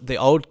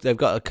they've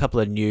got a couple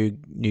of new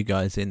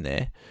guys in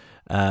there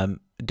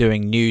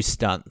doing new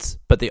stunts,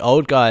 but the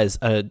old guys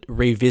are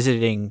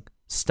revisiting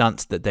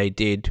stunts that they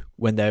did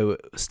when they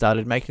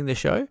started making the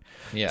show.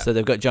 Yeah. So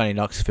they've got Johnny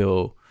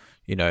Knoxville,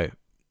 you know,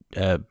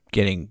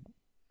 getting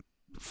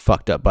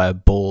fucked up by a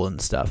bull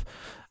and stuff,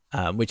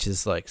 which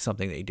is like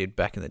something that he did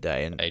back in the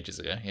day and ages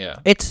ago. Yeah.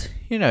 It's,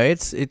 you know,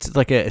 it's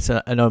like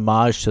an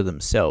homage to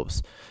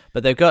themselves,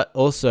 but they've got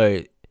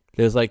also,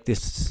 there's like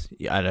this.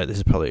 I know this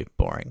is probably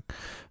boring.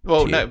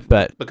 Well, no,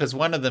 but because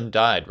one of them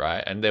died,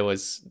 right? And there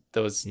was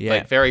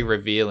like very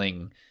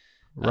revealing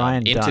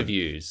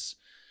interviews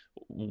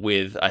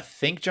with, I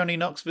think, Johnny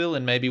Knoxville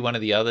and maybe one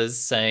of the others,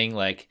 saying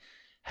like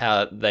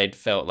how they'd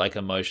felt like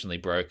emotionally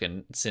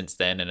broken since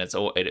then, and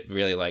it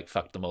really like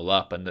fucked them all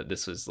up, and that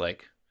this was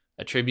like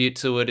a tribute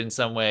to it in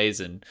some ways,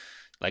 and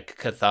like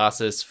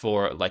catharsis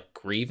for like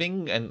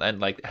grieving, and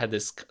like had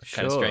this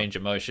kind of strange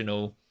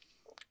emotional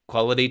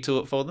quality to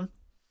it for them.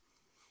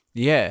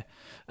 Yeah,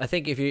 I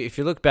think if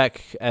you look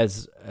back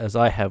as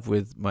I have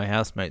with my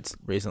housemates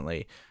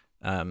recently,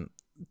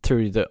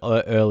 through the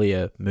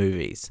earlier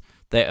movies,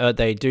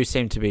 they do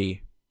seem to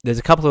be. There's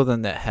a couple of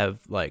them that have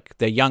like,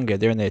 they're younger,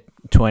 they're in their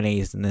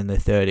 20s and then their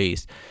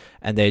 30s,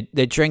 and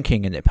they're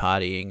drinking and they're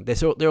partying.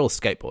 They're all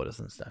skateboarders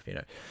and stuff, you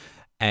know.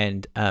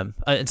 And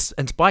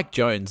Spike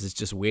Jonze is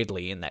just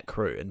weirdly in that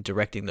crew and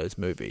directing those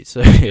movies,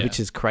 so, which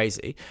is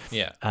crazy.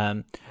 Yeah.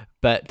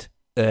 But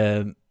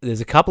there's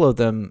a couple of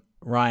them,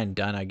 Ryan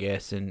Dunn, I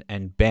guess,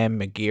 and Bam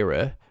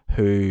Margera,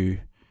 who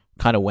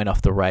kind of went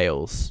off the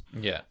rails.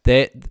 Yeah.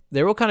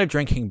 They're all kind of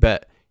drinking,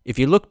 but if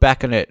you look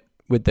back on it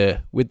with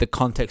the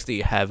context that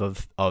you have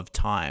of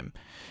time,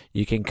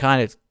 you can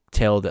kind of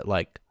tell that,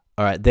 like,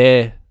 all right,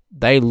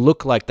 they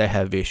look like they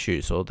have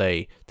issues, or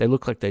they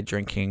look like they're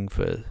drinking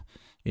for,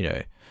 you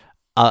know,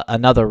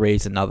 another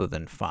reason other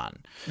than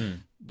fun,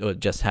 or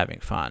just having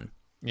fun.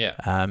 Yeah.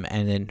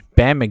 And then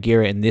Bam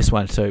Margera in this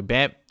one, so he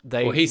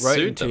wrote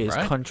into his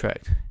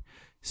contract.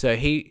 So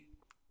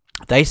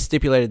they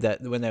stipulated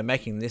that when they were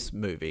making this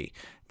movie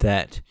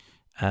that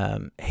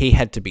he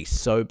had to be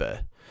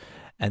sober,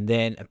 and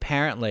then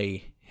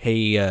apparently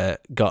he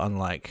got on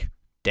like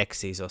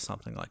Dexies or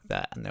something like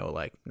that, and they were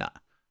like, nah,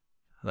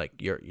 like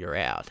you're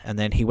out. And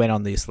then he went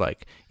on this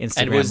like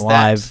Instagram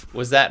Live.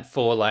 Was that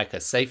for like a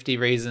safety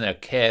reason, a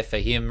care for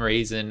him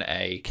reason,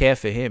 a care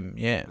for him?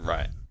 Yeah,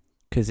 right.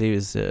 Because he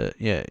was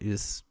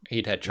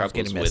he'd had troubles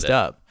getting with messed it.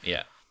 up.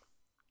 Yeah.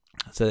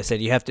 So they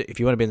said, you have to, if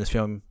you want to be in this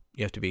film,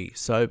 you have to be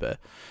sober.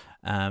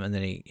 And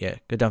then he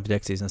got done for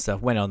Dexies and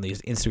stuff, went on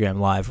these Instagram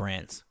Live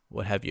rants,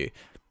 what have you.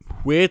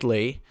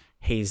 Weirdly,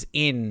 he's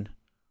in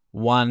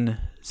one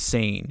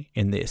scene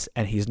in this,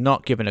 and he's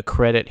not given a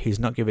credit. He's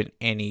not given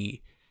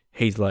any.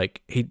 He's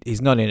like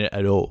he's not in it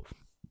at all.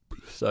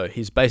 So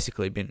he's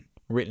basically been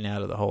written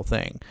out of the whole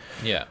thing.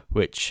 Yeah.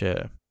 Which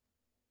you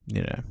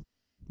know,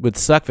 would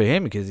suck for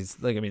him, because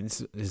it's like, I mean,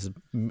 this is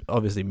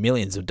obviously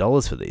millions of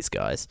dollars for these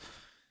guys.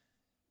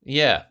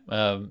 Yeah.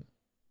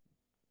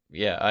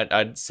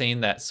 I'd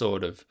seen that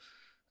sort of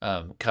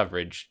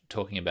coverage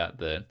talking about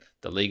the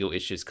legal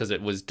issues, because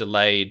it was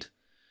delayed.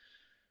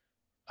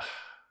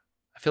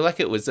 I feel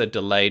like it was a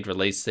delayed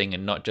release thing,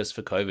 and not just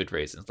for COVID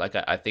reasons. Like,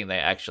 I think they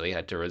actually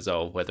had to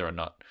resolve whether or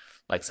not,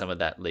 like, some of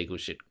that legal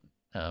shit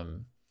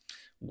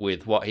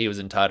with what he was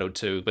entitled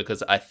to,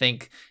 because I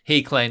think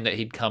he claimed that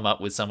he'd come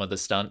up with some of the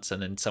stunts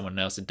and then someone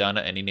else had done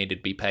it, and he needed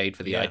to be paid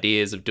for the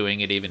ideas of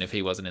doing it, even if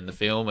he wasn't in the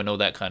film, and all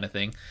that kind of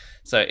thing.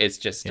 So it's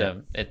just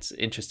it's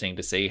interesting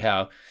to see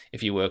how,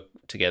 if you work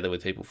together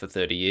with people for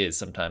 30 years,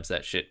 sometimes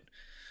that shit,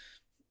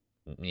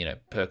 you know,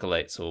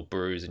 percolates or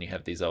brews, and you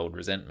have these old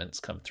resentments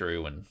come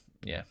through. And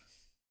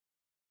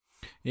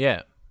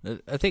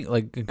I think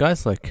like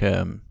guys like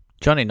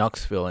Johnny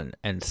Knoxville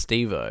and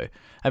Steve-O.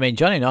 I mean,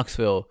 Johnny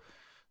Knoxville,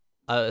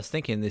 I was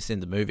thinking this in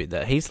the movie,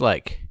 that he's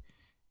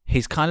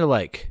kind of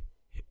like,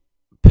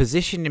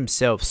 positioned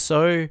himself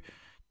so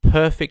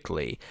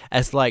perfectly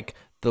as like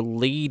the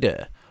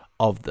leader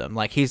of them.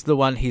 Like he's the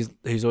one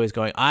who's always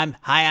going,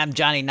 I'm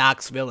Johnny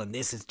Knoxville and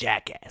this is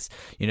Jackass.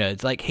 You know,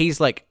 it's like he's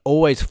like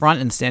always front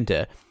and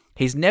center.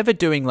 He's never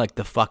doing like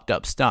the fucked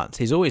up stunts.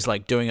 He's always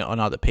like doing it on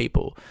other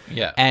people.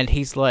 Yeah. And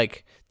he's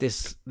like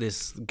this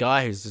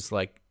guy who's just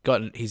like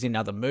he's in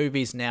other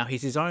movies now.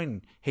 He's his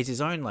own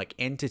like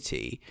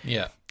entity.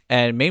 Yeah.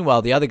 And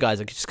meanwhile, the other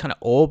guys are just kind of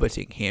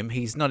orbiting him.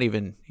 He's not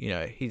even, you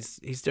know, he's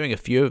doing a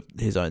few of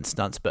his own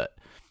stunts, but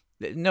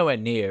nowhere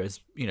near as,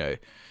 you know,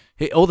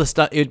 it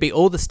would be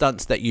all the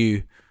stunts that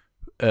you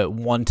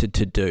wanted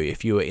to do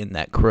if you were in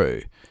that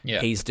crew. Yeah.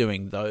 He's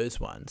doing those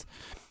ones.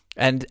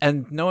 And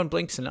no one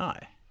blinks an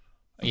eye.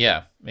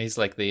 Yeah, he's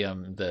like the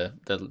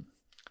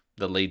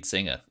lead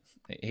singer.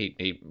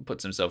 He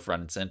puts himself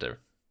front and center.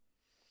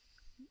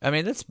 I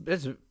mean, that's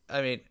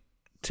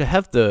to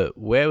have the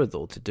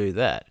wherewithal to do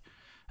that.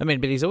 I mean,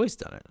 but he's always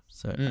done it.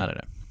 So I don't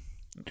know.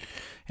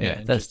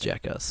 Yeah, that's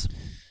Jackass.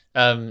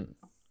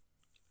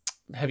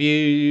 Have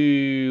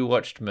you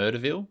watched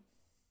Murderville?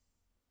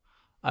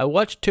 I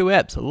watched 2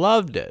 eps.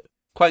 Loved it.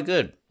 Quite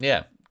good.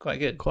 Yeah, quite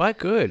good.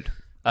 Got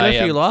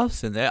a few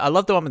laughs in there. I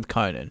love the one with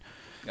Conan.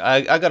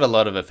 I got a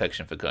lot of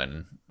affection for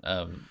Conan.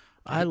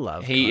 I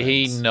love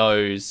he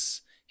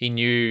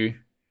knew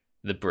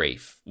the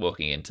brief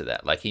walking into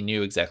that. Like he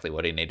knew exactly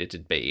what he needed to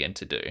be and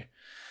to do.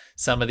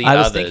 Some of the others,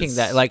 I was thinking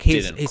that like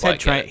he's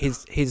had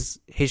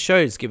his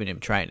show's given him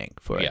training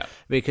for it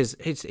because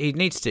he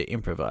needs to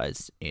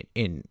improvise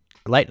in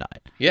late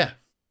night. Yeah,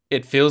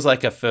 it feels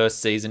like a first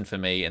season for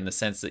me in the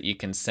sense that you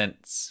can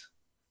sense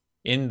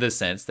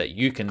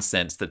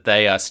that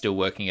they are still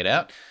working it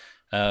out.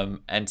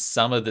 And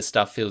some of the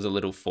stuff feels a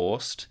little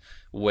forced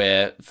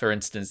where, for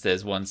instance,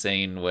 there's one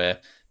scene where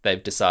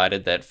they've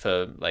decided that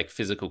for like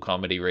physical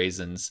comedy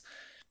reasons,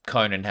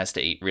 Conan has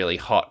to eat really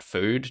hot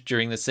food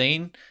during the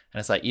scene. And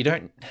it's like, you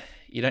don't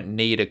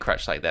need a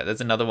crutch like that. There's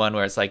another one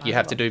where it's like, you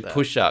have to do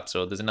push-ups,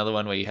 or there's another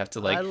one where you have to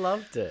like, I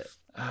loved it.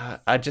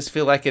 I just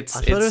feel like it's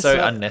so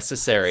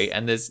unnecessary.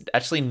 And there's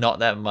actually not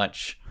that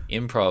much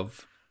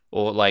improv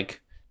or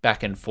like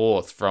back and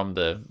forth from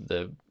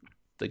the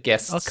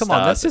guest stars. Oh, come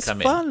on, that's just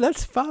fun. In.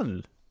 That's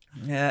fun.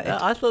 Yeah,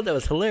 I thought that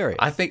was hilarious.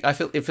 I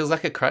feel it feels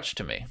like a crutch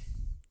to me.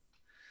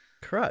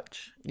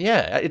 Crutch?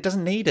 Yeah, it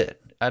doesn't need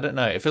it. I don't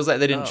know. It feels like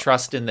they didn't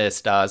trust in their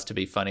stars to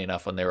be funny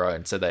enough on their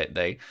own, so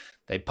they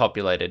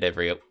populated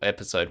every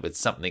episode with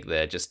something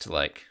there just to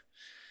like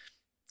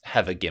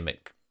have a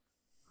gimmick.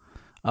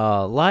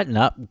 Lighten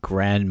up,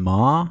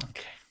 Grandma.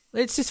 Okay.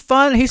 It's just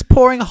fun. He's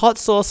pouring hot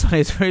sauce on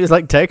his food. He's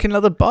like, take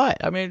another bite.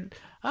 I mean,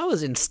 I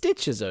was in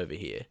stitches over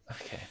here.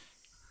 Okay.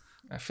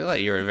 I feel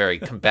like you're in a very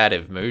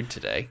combative mood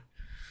today.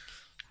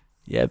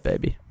 Yeah,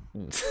 baby.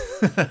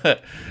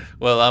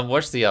 Well,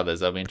 watch the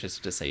others. I'm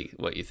interested to see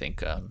what you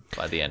think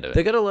by the end of it.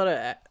 They got a lot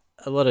of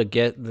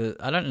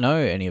I don't know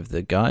any of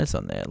the guys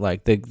on there.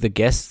 Like the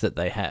guests that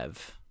they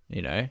have.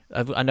 You know,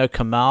 I know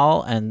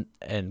Kamal and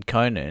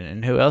Conan,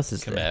 and who else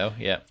is there? Kamal,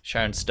 yeah,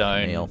 Sharon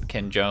Stone, Neil.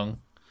 Ken Jeong.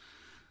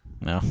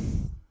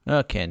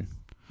 No, Ken.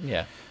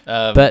 Yeah,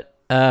 but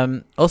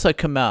also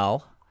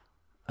Kamal.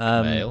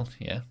 Kamal,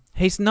 yeah,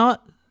 he's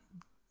not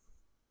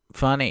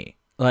funny.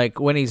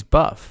 Like when he's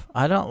buff,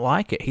 I don't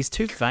like it. He's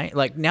too vain.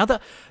 Like now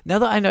that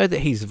I know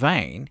that he's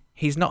vain,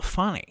 he's not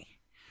funny.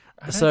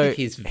 I don't think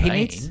he's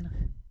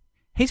vain.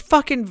 He's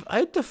fucking.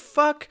 What the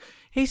fuck?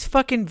 He's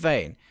fucking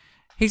vain.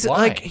 He's Why?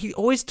 Like he's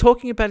always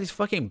talking about his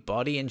fucking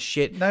body and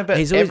shit. No, but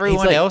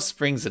everyone else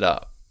brings it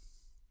up.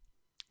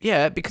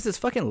 Yeah, because it's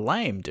fucking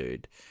lame,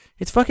 dude.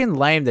 It's fucking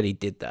lame that he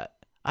did that.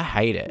 I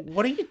hate it.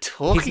 What are you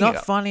talking about? He's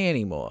not funny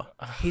anymore.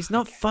 He's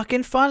not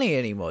fucking funny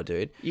anymore,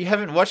 dude. You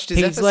haven't watched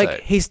his episode.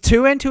 Like, he's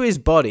too into his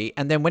body,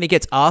 and then when he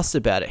gets asked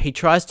about it, he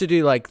tries to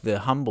do like the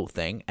humble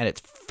thing, and it's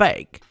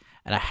fake.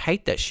 And I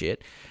hate that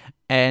shit.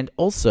 And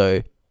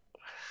also,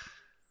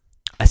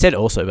 I said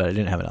also, but I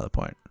didn't have another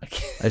point.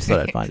 Okay. I just thought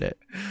I'd find it.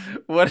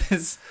 Where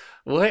is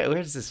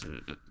this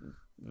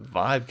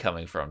vibe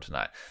coming from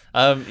tonight?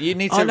 You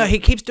need to. Oh no, he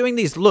keeps doing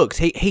these looks.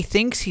 He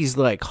thinks he's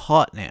like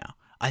hot now.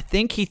 I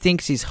think he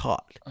thinks he's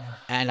hot,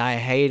 and I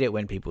hate it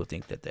when people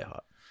think that they're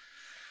hot.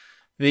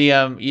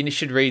 You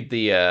should read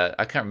the.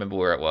 I can't remember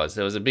where it was.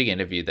 There was a big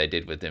interview they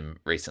did with him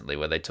recently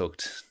where they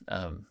talked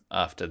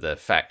after the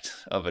fact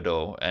of it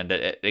all, and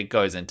it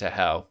goes into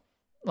how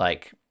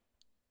like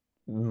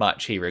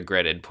much he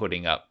regretted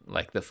putting up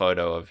like the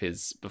photo of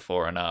his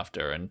before and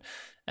after,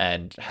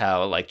 and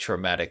how like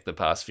traumatic the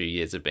past few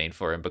years have been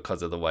for him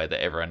because of the way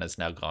that everyone has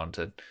now gone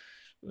to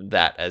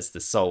that as the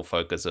sole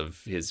focus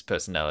of his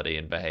personality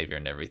and behavior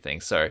and everything.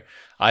 So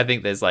I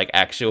think there's like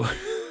actual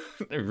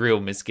real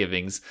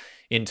misgivings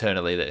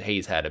internally that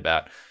he's had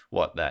about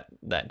what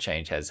that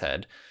change has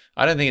had.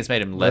 I don't think it's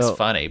made him less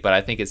funny, but I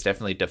think it's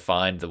definitely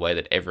defined the way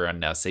that everyone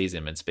now sees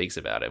him and speaks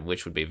about him,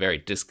 which would be very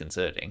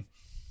disconcerting.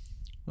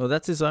 Well,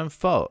 that's his own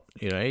fault.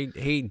 You know,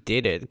 he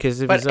did it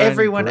because of but his own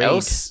everyone greed.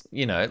 else,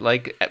 you know,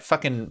 like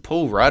fucking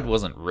Paul Rudd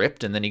wasn't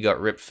ripped, and then he got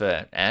ripped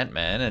for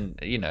Ant-Man, and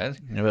you know.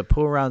 Yeah, but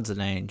Paul Rudd's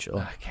an angel.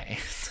 Okay.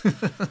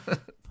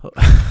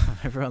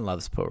 Everyone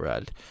loves Paul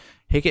Rudd.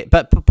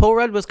 But Paul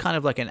Rudd was kind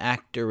of like an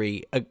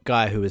actory, a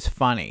guy who was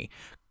funny.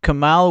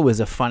 Kamal was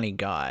a funny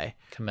guy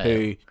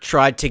who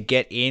tried to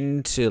get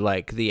into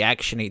like the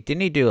action. Didn't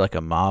he do like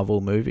a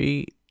Marvel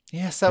movie?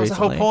 Yes, that was the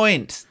whole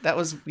point. That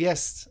was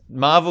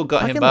Marvel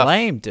got him buff.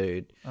 Lame,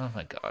 dude. Oh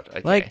my god.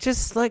 Okay. Like,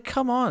 just like,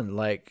 come on,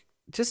 like,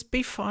 just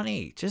be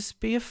funny. Just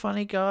be a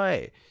funny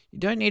guy. You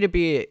don't need to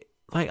be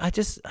like. I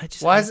just hate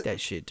that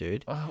shit,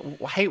 dude.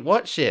 Hate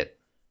what shit?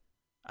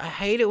 I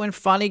hate it when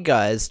funny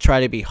guys try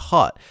to be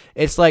hot.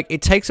 It's like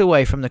it takes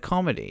away from the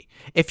comedy.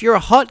 If you're a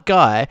hot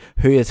guy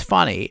who is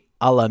funny,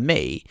 a la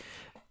me,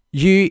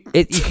 you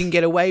can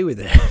get away with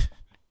it.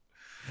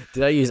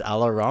 Did I use a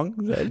la wrong?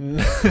 No,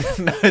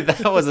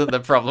 that wasn't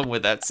the problem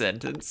with that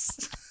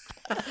sentence.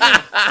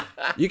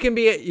 You can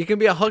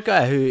be a hot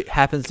guy who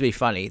happens to be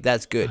funny.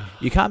 That's good.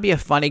 You can't be a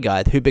funny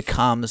guy who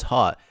becomes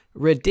hot.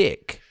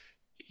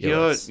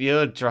 Ridiculous.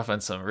 You're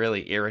dropping some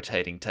really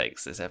irritating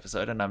takes this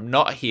episode, and I'm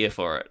not here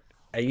for it.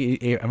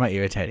 Am I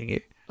irritating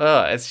you?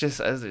 Oh, it's just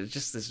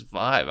this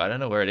vibe. I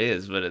don't know where it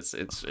is, but it's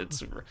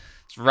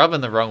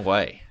rubbing the wrong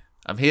way.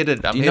 I'm here to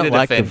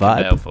defend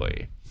Kamel for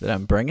you. That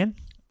I'm bringing.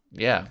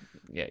 Yeah.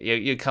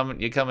 You're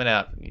coming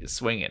out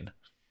swinging.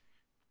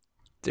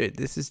 Dude,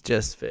 this is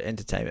just for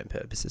entertainment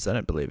purposes. I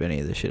don't believe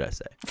any of the shit I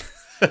say.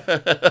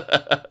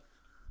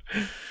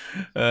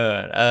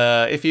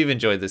 If you've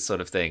enjoyed this sort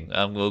of thing,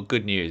 well,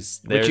 good news.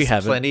 There's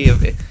plenty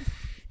of it.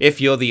 If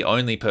you're the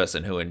only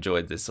person who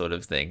enjoyed this sort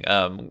of thing,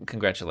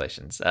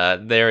 congratulations.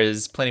 There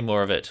is plenty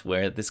more of it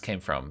where this came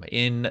from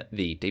in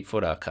the Deep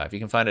Fort archive. You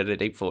can find it at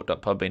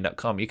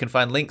deepfort.podbean.com. You can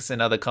find links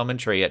and other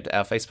commentary at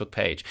our Facebook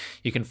page.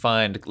 You can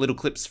find little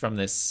clips from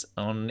this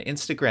on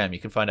Instagram. You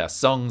can find our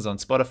songs on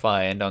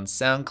Spotify and on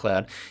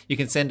SoundCloud. You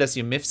can send us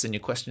your myths and your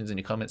questions and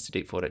your comments to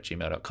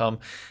deepfort@gmail.com.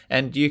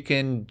 And you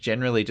can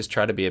generally just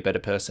try to be a better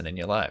person in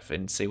your life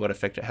and see what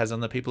effect it has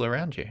on the people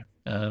around you.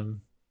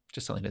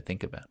 Just something to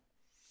think about.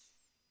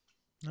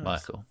 Nice.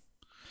 Michael.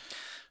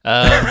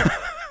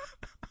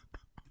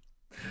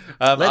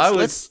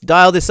 Let's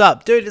dial this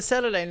up, dude. It's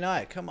Saturday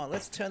night. Come on,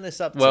 let's turn this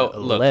up to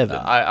 11.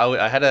 Look,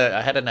 I had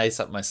an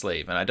ace up my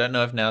sleeve, and I don't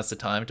know if now's the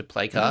time to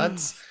play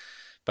cards,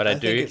 but I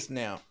do. Think it's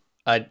now.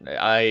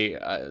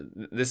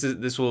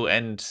 This will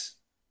end.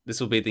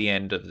 This will be the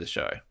end of the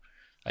show.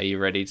 Are you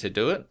ready to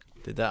do it?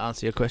 Did that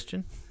answer your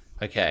question?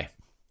 Okay.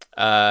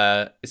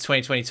 It's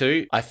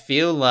 2022. I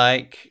feel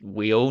like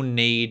we all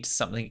need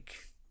something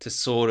to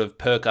sort of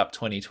perk up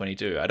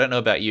 2022. I don't know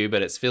about you,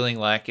 but it's feeling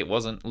like it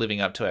wasn't living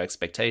up to our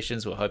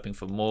expectations. We were hoping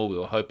for more. We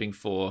were hoping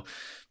for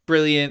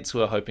brilliance.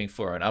 We were hoping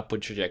for an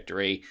upward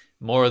trajectory.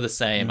 More of the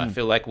same. I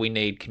feel like we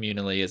need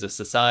communally as a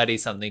society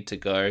something to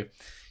go,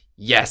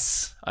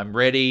 yes, I'm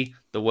ready.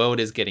 The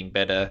world is getting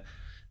better.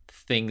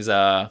 Things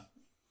are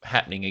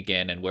happening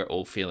again and we're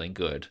all feeling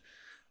good.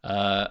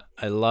 I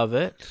love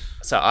it.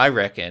 So I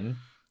reckon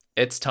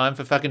it's time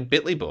for fucking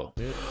Bitly Ball.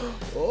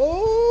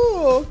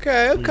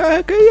 Okay, yeah,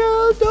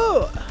 I'll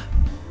do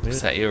it.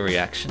 Is that your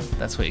reaction?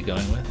 That's what you're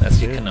going with? That's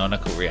your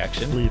canonical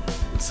reaction?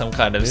 Some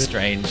kind of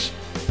strange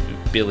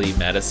Billy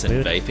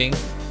Madison vaping?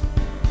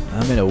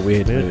 I'm in a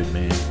weird mood,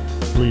 man.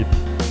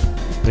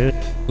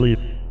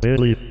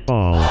 Bitly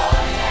Ball.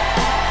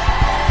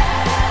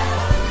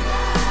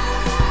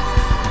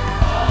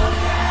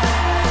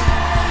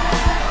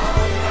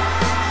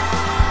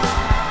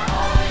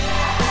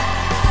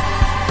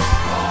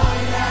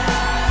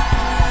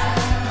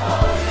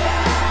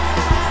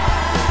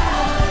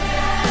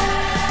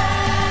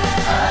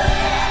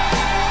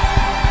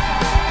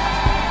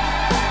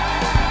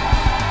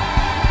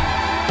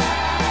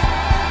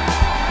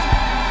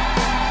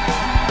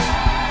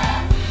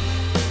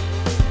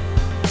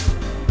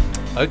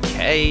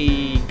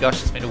 Okay,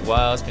 gosh, it's been a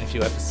while. It's been a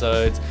few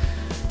episodes.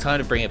 Time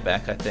to bring it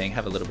back, I think.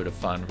 Have a little bit of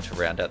fun to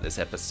round out this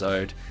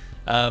episode.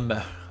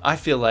 I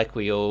feel like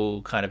we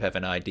all kind of have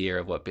an idea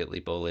of what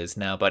Bitly Ball is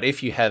now, but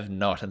if you have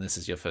not, and this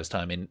is your first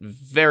time, in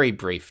very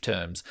brief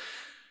terms,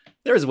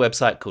 there is a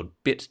website called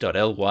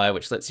bit.ly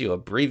which lets you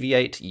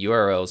abbreviate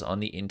URLs on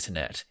the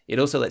internet. It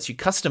also lets you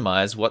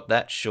customize what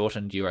that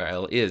shortened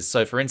URL is.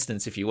 So for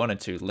instance, if you wanted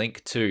to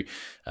link to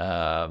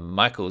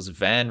Michael's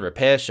van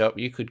repair shop,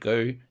 you could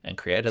go and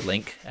create a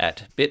link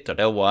at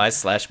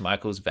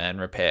bit.ly/Michael's van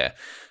repair.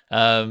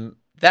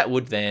 That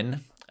would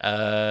then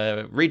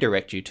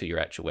redirect you to your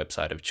actual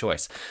website of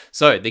choice.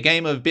 So the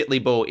game of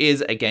Bitly Ball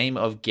is a game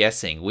of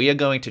guessing. We are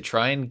going to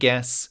try and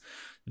guess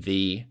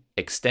the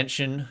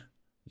extension,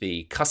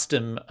 the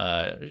custom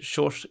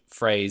short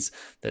phrase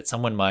that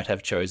someone might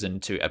have chosen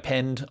to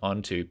append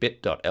onto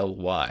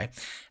bit.ly.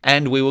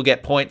 And we will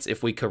get points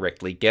if we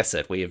correctly guess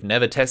it. We have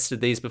never tested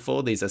these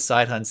before. These are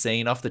sight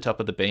unseen, off the top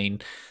of the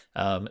bean.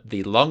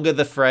 The longer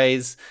the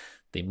phrase,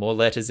 the more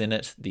letters in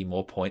it, the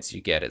more points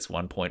you get. It's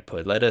 1 point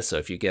per letter. So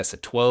if you guess a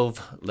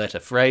 12-letter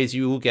phrase,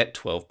 you will get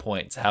 12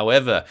 points.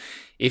 However,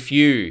 if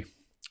you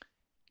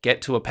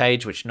get to a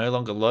page which no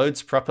longer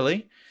loads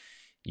properly,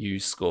 you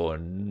score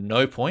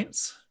no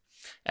points.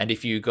 And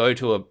if you go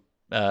to a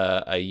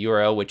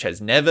URL which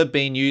has never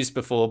been used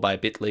before by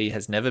Bitly,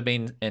 has never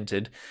been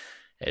entered,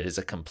 It is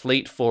a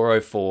complete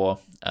 404.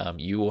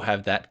 You will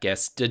have that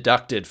guess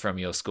deducted from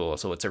your score.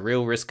 So it's a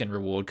real risk and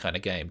reward kind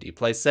of game. Do you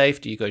play safe?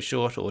 Do you go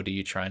short? Or do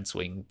you try and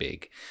swing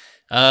big?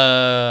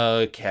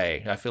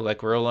 Okay. I feel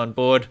like we're all on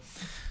board.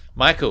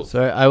 Michael.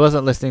 Sorry, I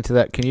wasn't listening to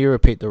that. Can you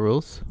repeat the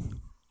rules?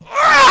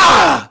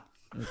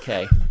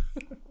 Okay.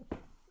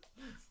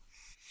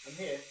 I'm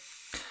here.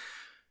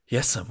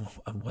 Yes, I'm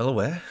well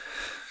aware.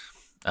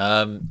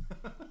 Oh.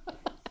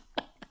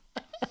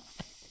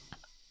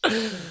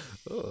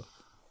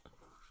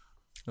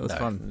 That was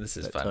fun. This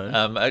is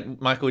fun.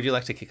 Michael, would you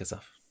like to kick us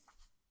off?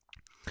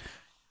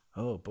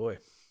 Oh, boy.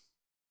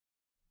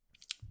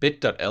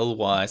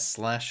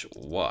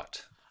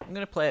 bit.ly/what? I'm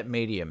going to play it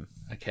medium.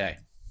 Okay.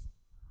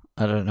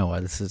 I don't know why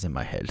this is in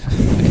my head.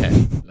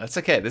 Okay. That's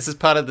okay. This is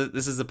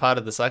the part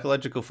of the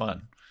psychological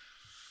fun.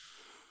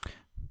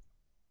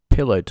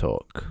 Pillow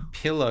talk.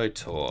 Pillow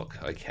talk.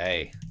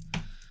 Okay.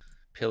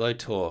 Pillow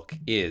talk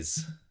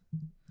is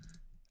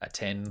a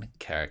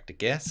 10-character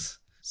guess.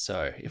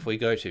 So if we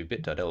go to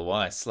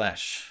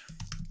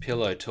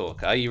bit.ly/pillow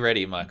talk, are you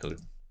ready, Michael?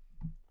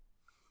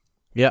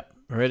 Yep,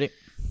 ready.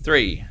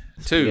 3,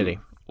 2, Ready.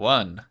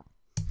 1.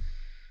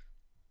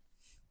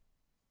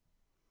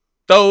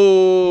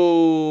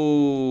 Oh,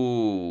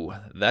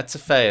 that's a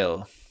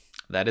fail.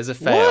 That is a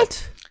fail.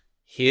 What?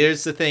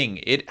 Here's the thing.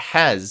 It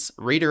has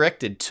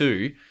redirected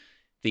to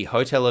the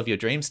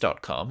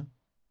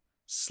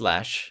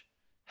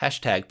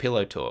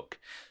hotelofyourdreams.com/#pillow talk.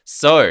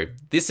 So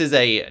this is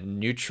a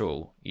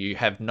neutral. You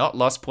have not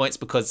lost points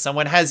because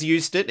someone has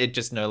used it. It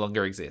just no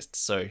longer exists.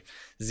 So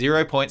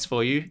 0 points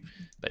for you,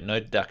 but no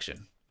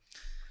deduction.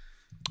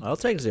 I'll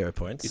take 0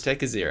 points. You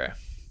take a 0.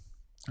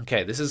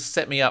 Okay, this has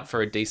set me up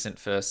for a decent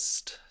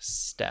first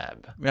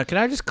stab. Now, can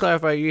I just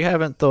clarify? You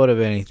haven't thought of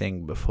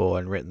anything before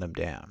and written them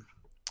down?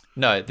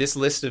 No, this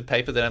list of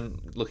paper that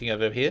I'm looking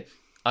over here,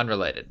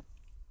 unrelated.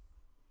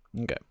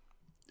 Okay.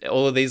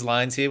 All of these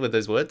lines here with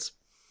those words,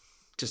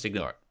 just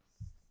ignore it.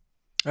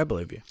 I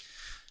believe you.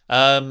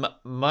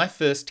 My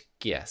first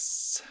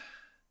guess.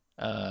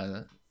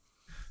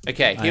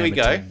 Okay, here we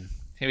go. 10.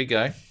 Here we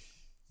go.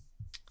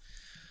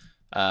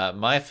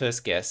 My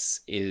first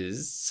guess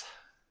is...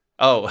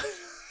 Oh.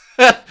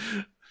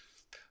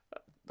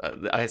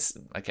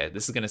 Okay,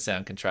 this is going to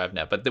sound contrived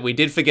now, but we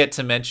did forget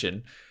to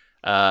mention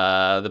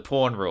the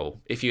porn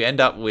rule. If you end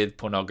up with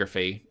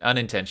pornography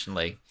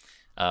unintentionally,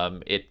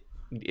 it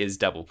is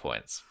double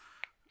points.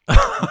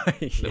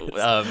 Yes.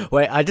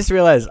 Wait, I just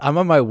realized I'm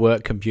on my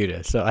work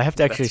computer, so I have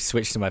to actually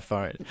switch to my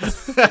phone.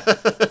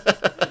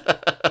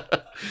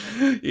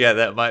 Yeah,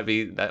 that might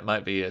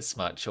be a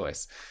smart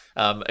choice.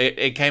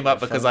 It came up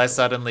because I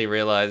suddenly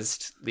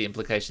realized the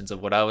implications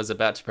of what I was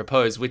about to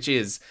propose, which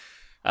is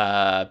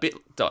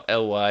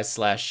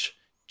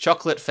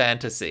bit.ly/chocolate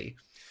fantasy.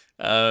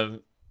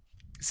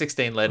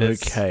 16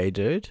 letters. Okay,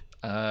 dude.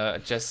 I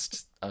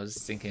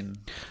was thinking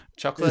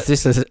chocolate.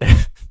 Is this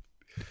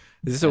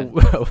a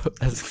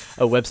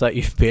website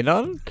you've been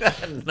on?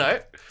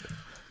 No.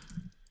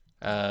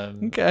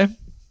 Okay.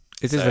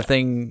 Is this a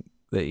thing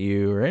that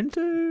you were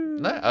into?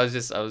 No, I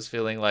was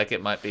feeling like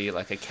it might be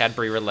like a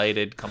Cadbury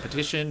related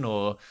competition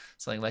or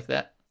something like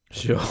that.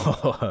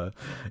 Sure.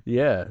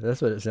 Yeah,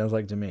 that's what it sounds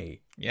like to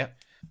me. Yeah.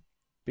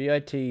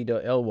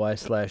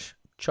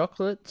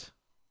 bit.ly/chocolate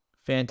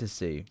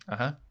fantasy.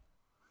 Uh-huh.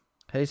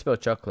 How do you spell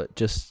chocolate?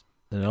 Just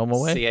the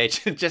normal way?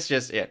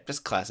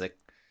 just classic.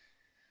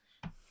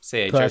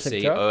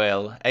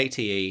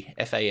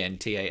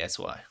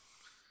 CHOCOLATEFANTASY.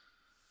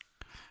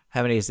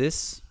 How many is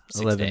this?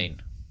 16.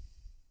 11.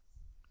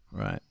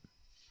 Right.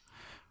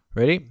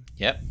 Ready?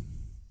 Yep.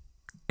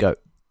 Go.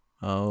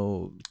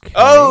 Okay.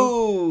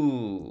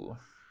 Oh!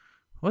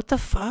 What the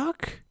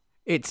fuck?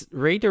 It's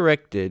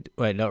redirected.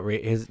 Wait,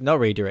 it's not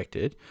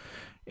redirected.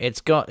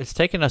 It's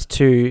taken us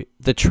to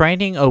the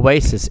Training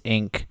Oasis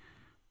Inc.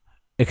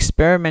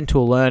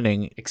 Experiential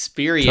learning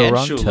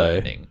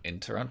in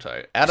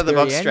Toronto. Out of the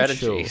box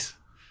strategies.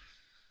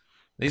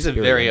 These are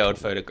very old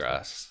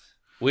photographs.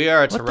 We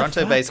are a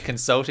Toronto-based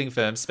consulting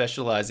firm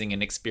specializing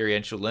in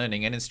experiential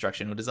learning and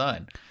instructional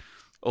design.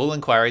 All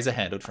inquiries are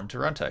handled from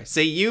Toronto.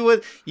 See, you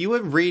were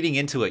reading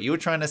into it. You were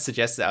trying to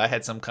suggest that I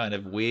had some kind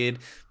of weird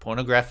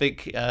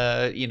pornographic,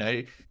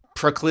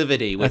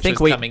 proclivity which was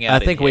coming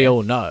out. I think we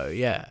all know,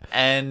 yeah.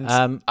 And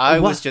I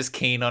was just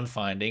keen on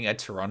finding a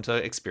Toronto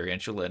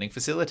experiential learning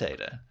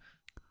facilitator.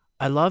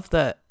 I love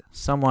that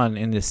someone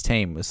in this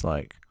team was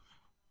like,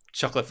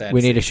 chocolate fantasy.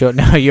 We need a short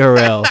now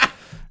URL.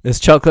 There's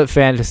chocolate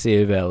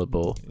fantasy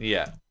available.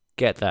 Yeah.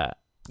 Get that.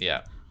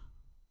 Yeah.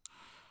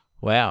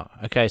 Wow.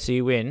 Okay, so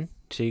you win.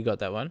 So you got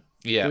that one.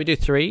 Yeah. Do we do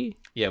 3?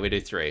 Yeah, we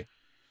do 3.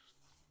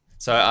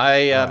 So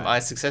I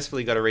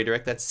successfully got a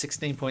redirect. That's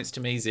 16 points to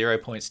me, 0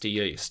 points to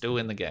you. You're still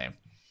in the game.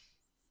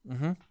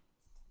 Mm-hmm.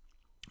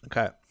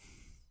 Okay.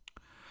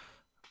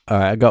 All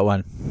right, I got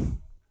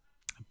one.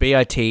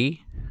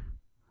 bit.ly/.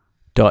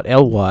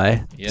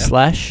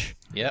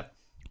 Yep.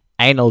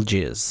 Anal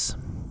jizz.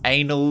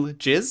 Anal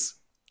jizz?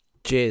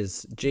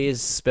 Jizz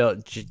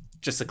spelled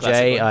just a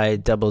classic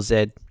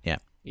JIZZ. Yeah.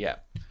 Yeah.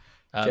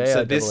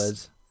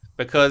 JIZZ.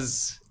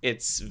 because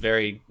it's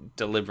very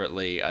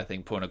deliberately, I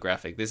think,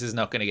 pornographic. This is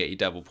not going to get you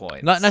double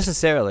points. Not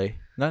necessarily.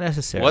 Not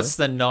necessarily. What's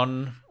the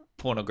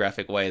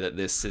non-pornographic way that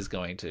this is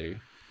going to?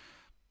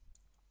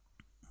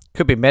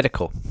 Could be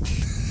medical.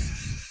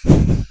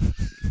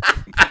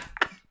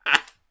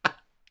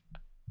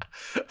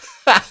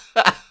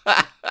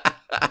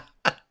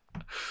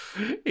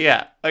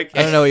 Yeah. Okay.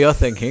 I don't know what you're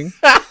thinking.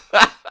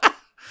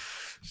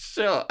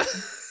 Sure.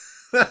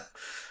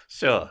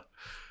 Sure.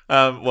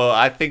 Well,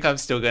 I think I'm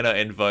still going to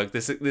invoke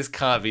this. This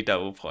can't be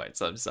double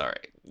points. I'm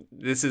sorry.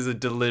 This is a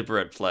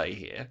deliberate play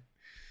here.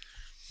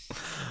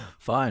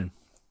 Fine.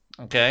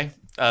 Okay.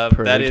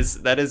 That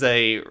is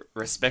a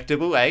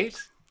respectable 8.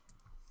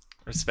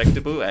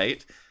 Respectable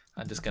 8.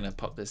 I'm just going to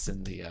pop this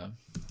in the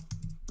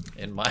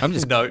in my I'm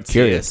just notes.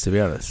 Curious, here. to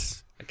be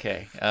honest.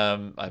 Okay.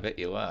 I bet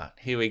you are.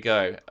 Here we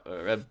go.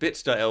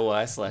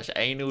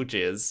 bit.ly/anal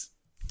jizz.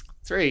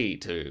 3,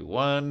 2,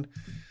 1.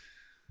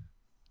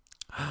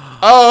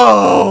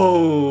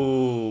 Oh!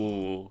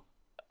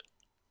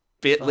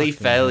 Bitly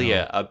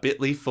failure. A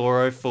Bitly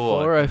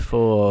 404.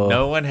 404.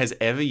 No one has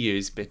ever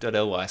used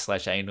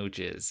bit.ly/anal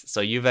jizz.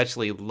 So you've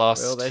actually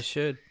lost. Well, they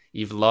should.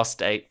 You've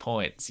lost 8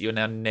 points. You're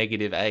now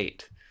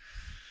 -8.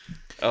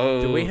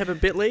 Oh. Do we have a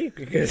Bitly?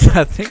 Because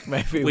I think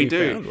maybe we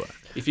do. Found one.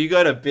 If you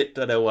go to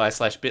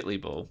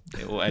bit.ly/bitlyball,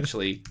 it will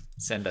actually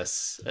send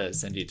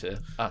you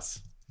to us.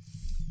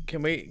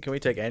 Can we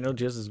take anal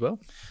jizz as well?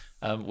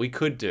 We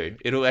could do.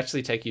 It'll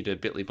actually take you to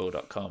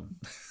bitlyball.com,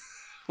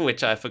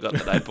 which I forgot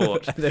that I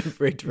bought. And then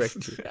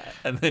redirect you.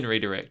 And then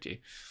redirect you.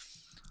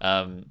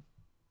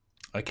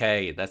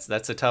 Okay,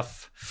 that's a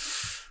tough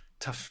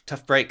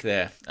break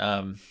there.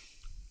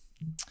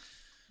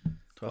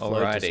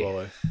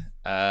 Alrighty.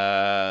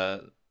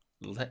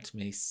 Let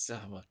me.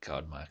 Oh my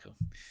God, Michael.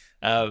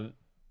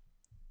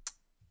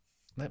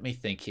 Let me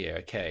think here.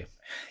 Okay.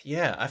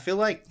 Yeah, I feel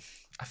like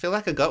I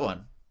got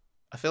one.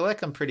 I feel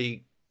like I'm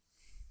pretty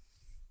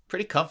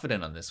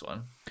confident on this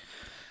one.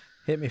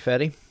 Hit me,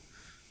 fatty.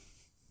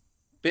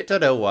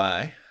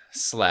 bit.ly/George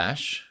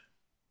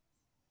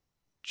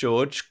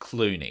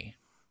Clooney,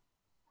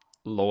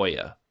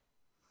 lawyer.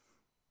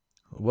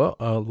 What?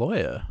 A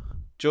lawyer?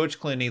 George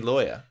Clooney,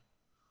 lawyer.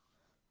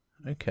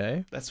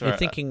 Okay. That's right. You're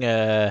thinking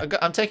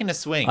I'm taking a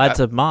swing. Ides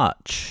of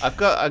March. I've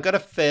got a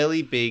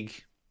fairly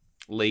big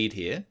lead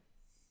here.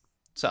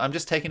 So I'm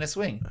just taking a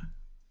swing.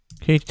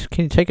 Can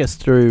you take us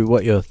through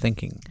what you're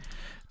thinking?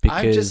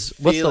 Because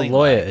what's the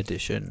lawyer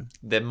edition?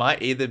 There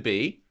might either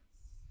be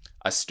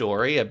a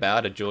story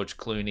about a George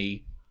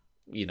Clooney,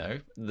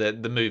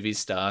 the movie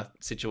star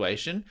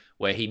situation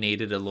where he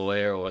needed a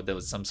lawyer, or there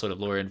was some sort of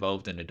lawyer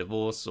involved in a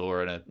divorce,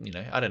 or I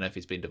don't know if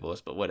he's been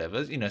divorced, but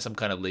whatever, some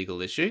kind of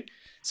legal issue.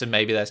 So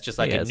maybe that's just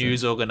like a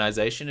news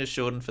organization is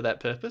shortened for that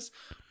purpose.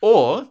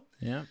 Or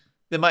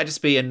there might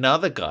just be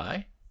another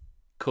guy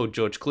called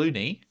George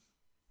Clooney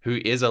who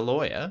is a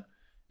lawyer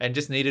and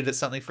just needed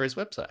something for his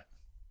website.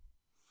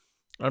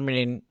 I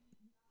mean,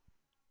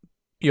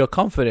 your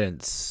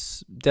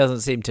confidence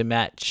doesn't seem to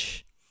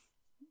match,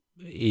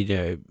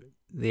 the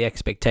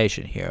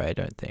expectation here, I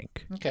don't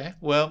think. Okay,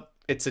 well,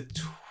 it's a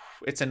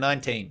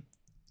 19.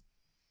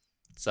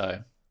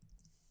 So,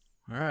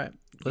 all right,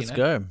 let's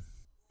go.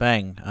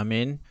 Bang, I'm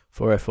in.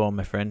 404,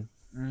 my friend.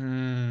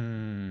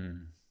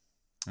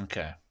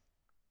 Okay.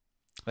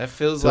 That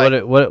feels so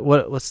like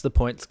what's the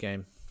points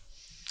game?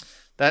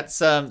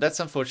 That's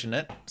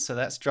unfortunate. So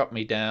that's dropped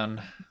me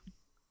down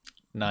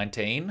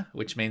 19,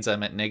 which means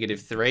I'm at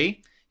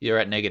 -3. You're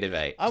at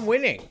 -8. I'm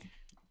winning.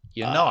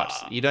 You're not.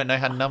 You don't know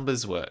how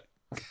numbers work.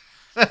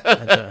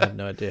 I have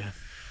no idea.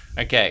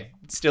 Okay,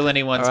 still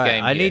anyone's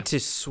game. I need to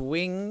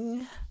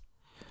swing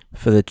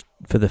for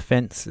the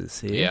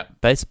fences here. Yeah.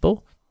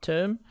 Baseball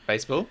term.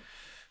 Baseball.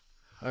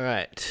 All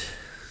right.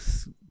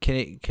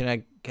 Can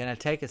I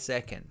take a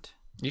second?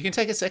 You can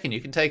take a second.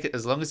 You can take it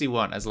as long as you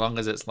want, as long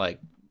as it's like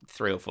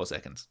 3 or 4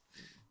 seconds.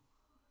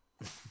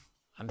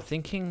 I'm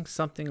thinking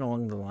something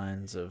along the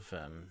lines of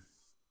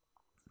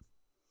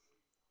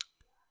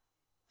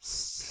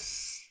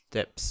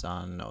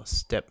stepson or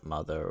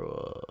stepmother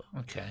or...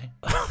 Okay.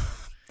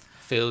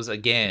 Feels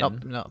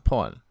again... Not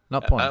porn.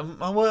 Not porn.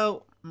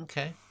 Well,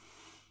 okay.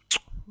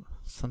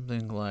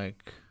 Something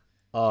like...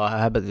 Oh,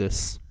 how about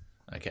this?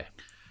 Okay.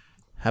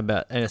 How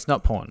about... And it's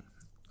not porn.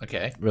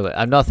 Okay. Really.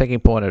 I'm not thinking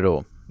porn at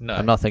all. No.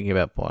 I'm not thinking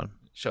about porn.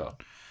 Sure.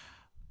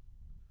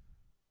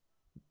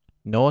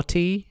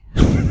 Naughty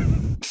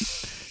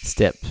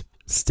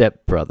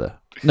step brother.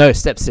 No,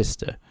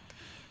 stepsister.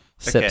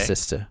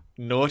 Stepsister. Okay.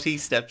 Naughty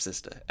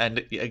stepsister. And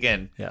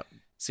again, yep.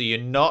 So you're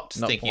not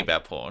thinking porn.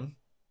 about porn.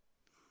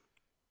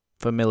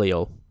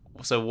 Familial.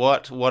 So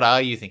what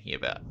are you thinking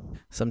about?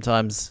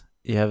 Sometimes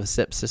you have a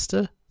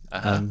stepsister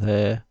and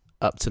they're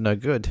up to no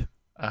good.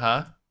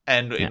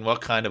 And in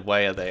what kind of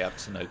way are they up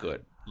to no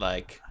good?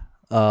 Like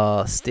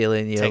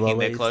stealing your taking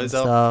their clothes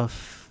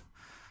off.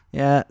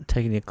 Yeah,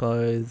 taking your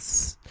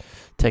clothes,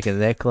 taking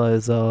their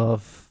clothes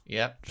off.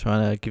 Yep.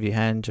 Trying to give you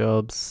hand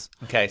jobs.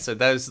 Okay, so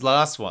those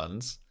last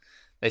ones,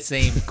 they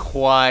seem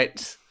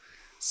quite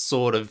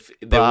sort of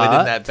they're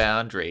within that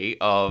boundary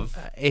of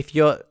if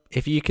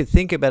you could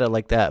think about it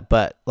like that,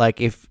 but like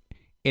if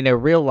in a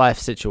real life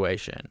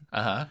situation,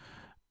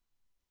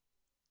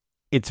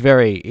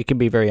 it can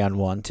be very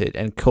unwanted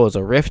and cause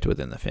a rift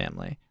within the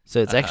family.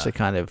 So it's actually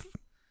kind of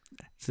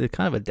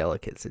a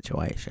delicate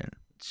situation.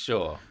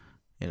 Sure.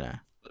 You know,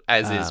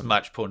 as is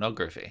much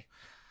pornography.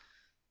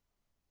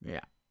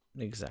 Yeah,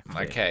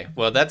 exactly. Okay,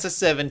 well that's a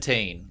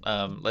 17.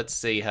 Let's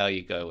see how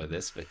you go with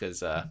this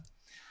because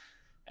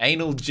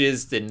anal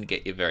jizz didn't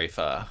get you very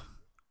far.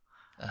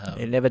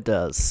 It never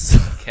does.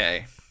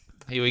 Okay,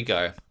 here we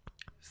go.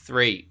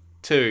 3,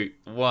 2,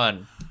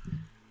 1.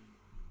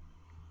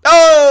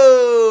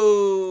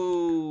 Oh!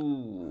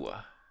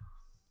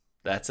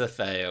 That's a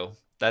fail.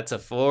 That's a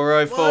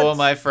 404, what?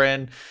 My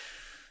friend.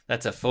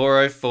 That's a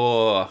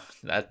 404.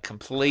 A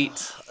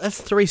complete...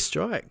 That's 3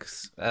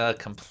 strikes. A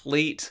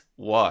complete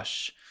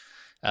wash.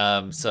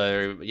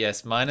 So,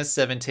 yes, minus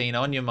 17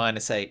 on your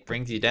minus 8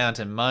 brings you down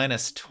to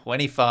minus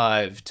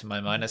 25 to my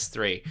minus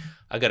 3.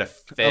 I got a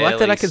fairly... I like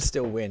that I can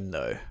still win,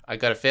 though. I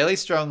got a fairly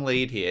strong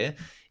lead here.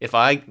 If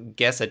I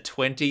guess a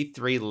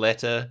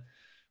 23-letter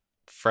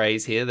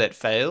phrase here that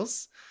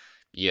fails,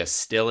 you're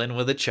still in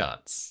with a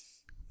chance.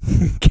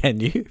 Can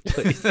you,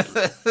 please?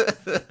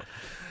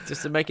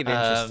 Just to make it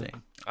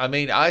interesting. I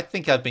mean, I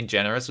think I've been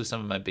generous with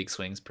some of my big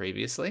swings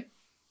previously.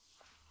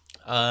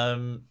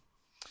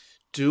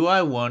 Do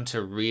I want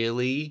to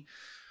really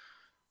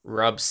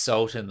rub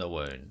salt in the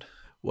wound?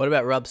 What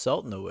about rub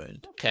salt in the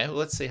wound? Okay, well,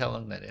 let's see how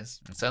long that is.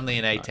 It's only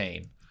an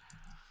 18.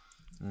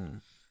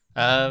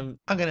 I'm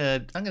gonna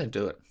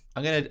do it.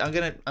 I'm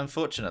gonna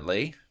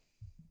unfortunately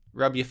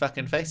rub your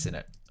fucking face in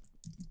it.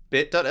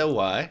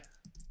 bit.ly/there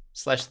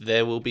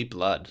will be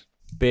blood.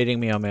 Beating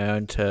me on my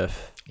own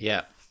turf.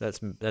 Yeah.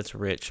 That's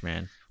rich,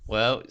 man.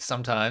 Well,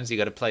 sometimes you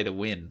got to play to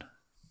win.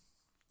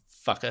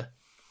 Fucker.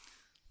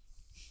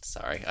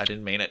 Sorry, I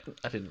didn't mean it.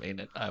 I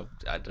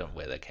don't know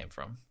where that came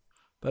from.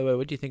 By the way,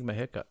 what do you think of my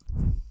haircut?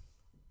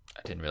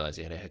 I didn't realize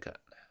you had a haircut.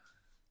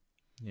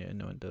 Yeah,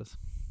 no one does.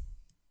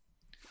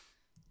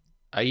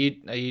 Are you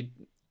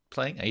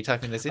playing? Are you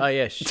typing this in? Oh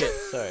yeah, shit.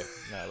 Sorry.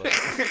 No, look.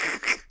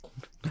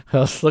 I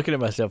was looking at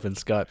myself in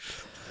Skype.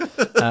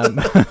 I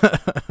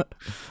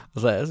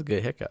was like, that's a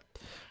good haircut.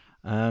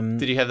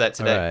 Did you have that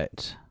today? All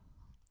right.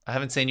 I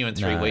haven't seen you in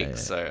 3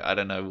 weeks, so I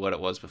don't know what it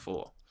was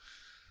before.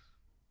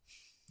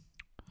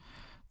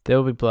 There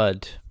will be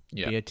blood.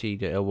 Yeah.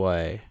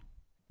 bit.ly.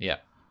 Yeah.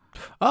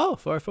 Oh,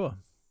 404.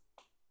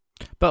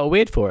 But a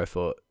weird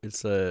 404.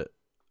 It's a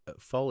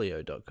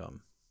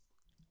folio.com.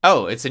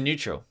 Oh, it's a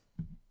neutral.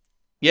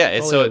 Yeah,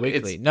 it's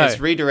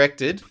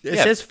redirected. It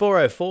says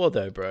 404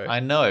 though, bro. I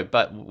know,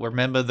 but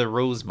remember the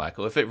rules,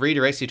 Michael. If it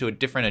redirects you to a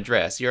different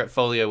address, you're at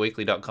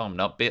folioweekly.com,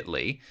 not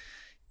bit.ly.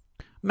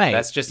 Mate,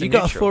 that's just you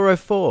got a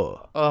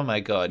 404. Oh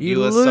my god, you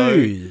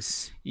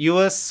lose. You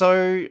are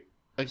so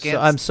against. So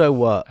I'm so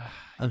what?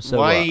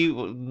 Why are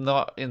you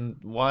not in?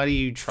 Why do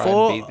you try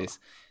and beat this?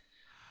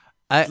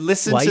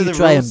 Listen why to you the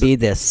try rules. And beat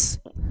this?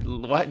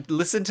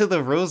 Listen to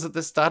the rules at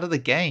the start of the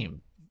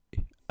game.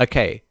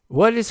 Okay,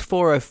 what does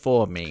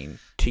 404 mean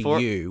to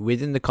you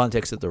within the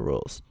context of the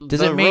rules?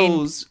 Does it mean... The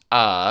rules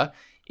are,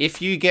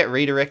 if you get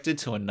redirected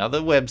to another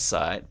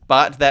website,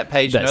 but that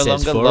page no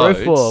longer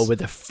 404 loads...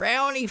 with a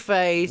frowny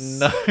face.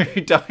 No,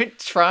 don't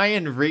try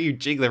and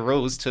rejig the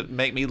rules to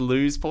make me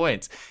lose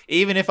points.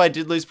 Even if I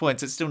did lose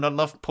points, it's still not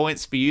enough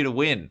points for you to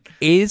win.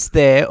 Is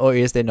there or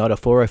is there not a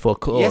 404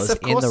 clause yes,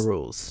 of course, in the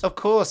rules? Of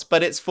course,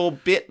 but it's for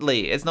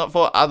Bitly. It's not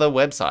for other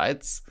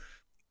websites.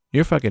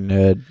 You're a fucking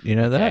nerd. You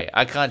know that? Okay,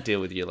 I can't deal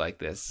with you like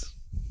this.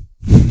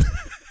 You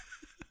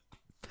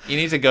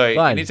need to go.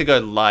 Fine. You need to go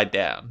lie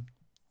down.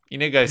 You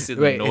need to go sit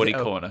in the naughty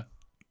corner.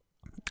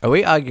 Are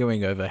we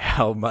arguing over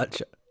how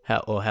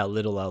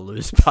little I'll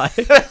lose by?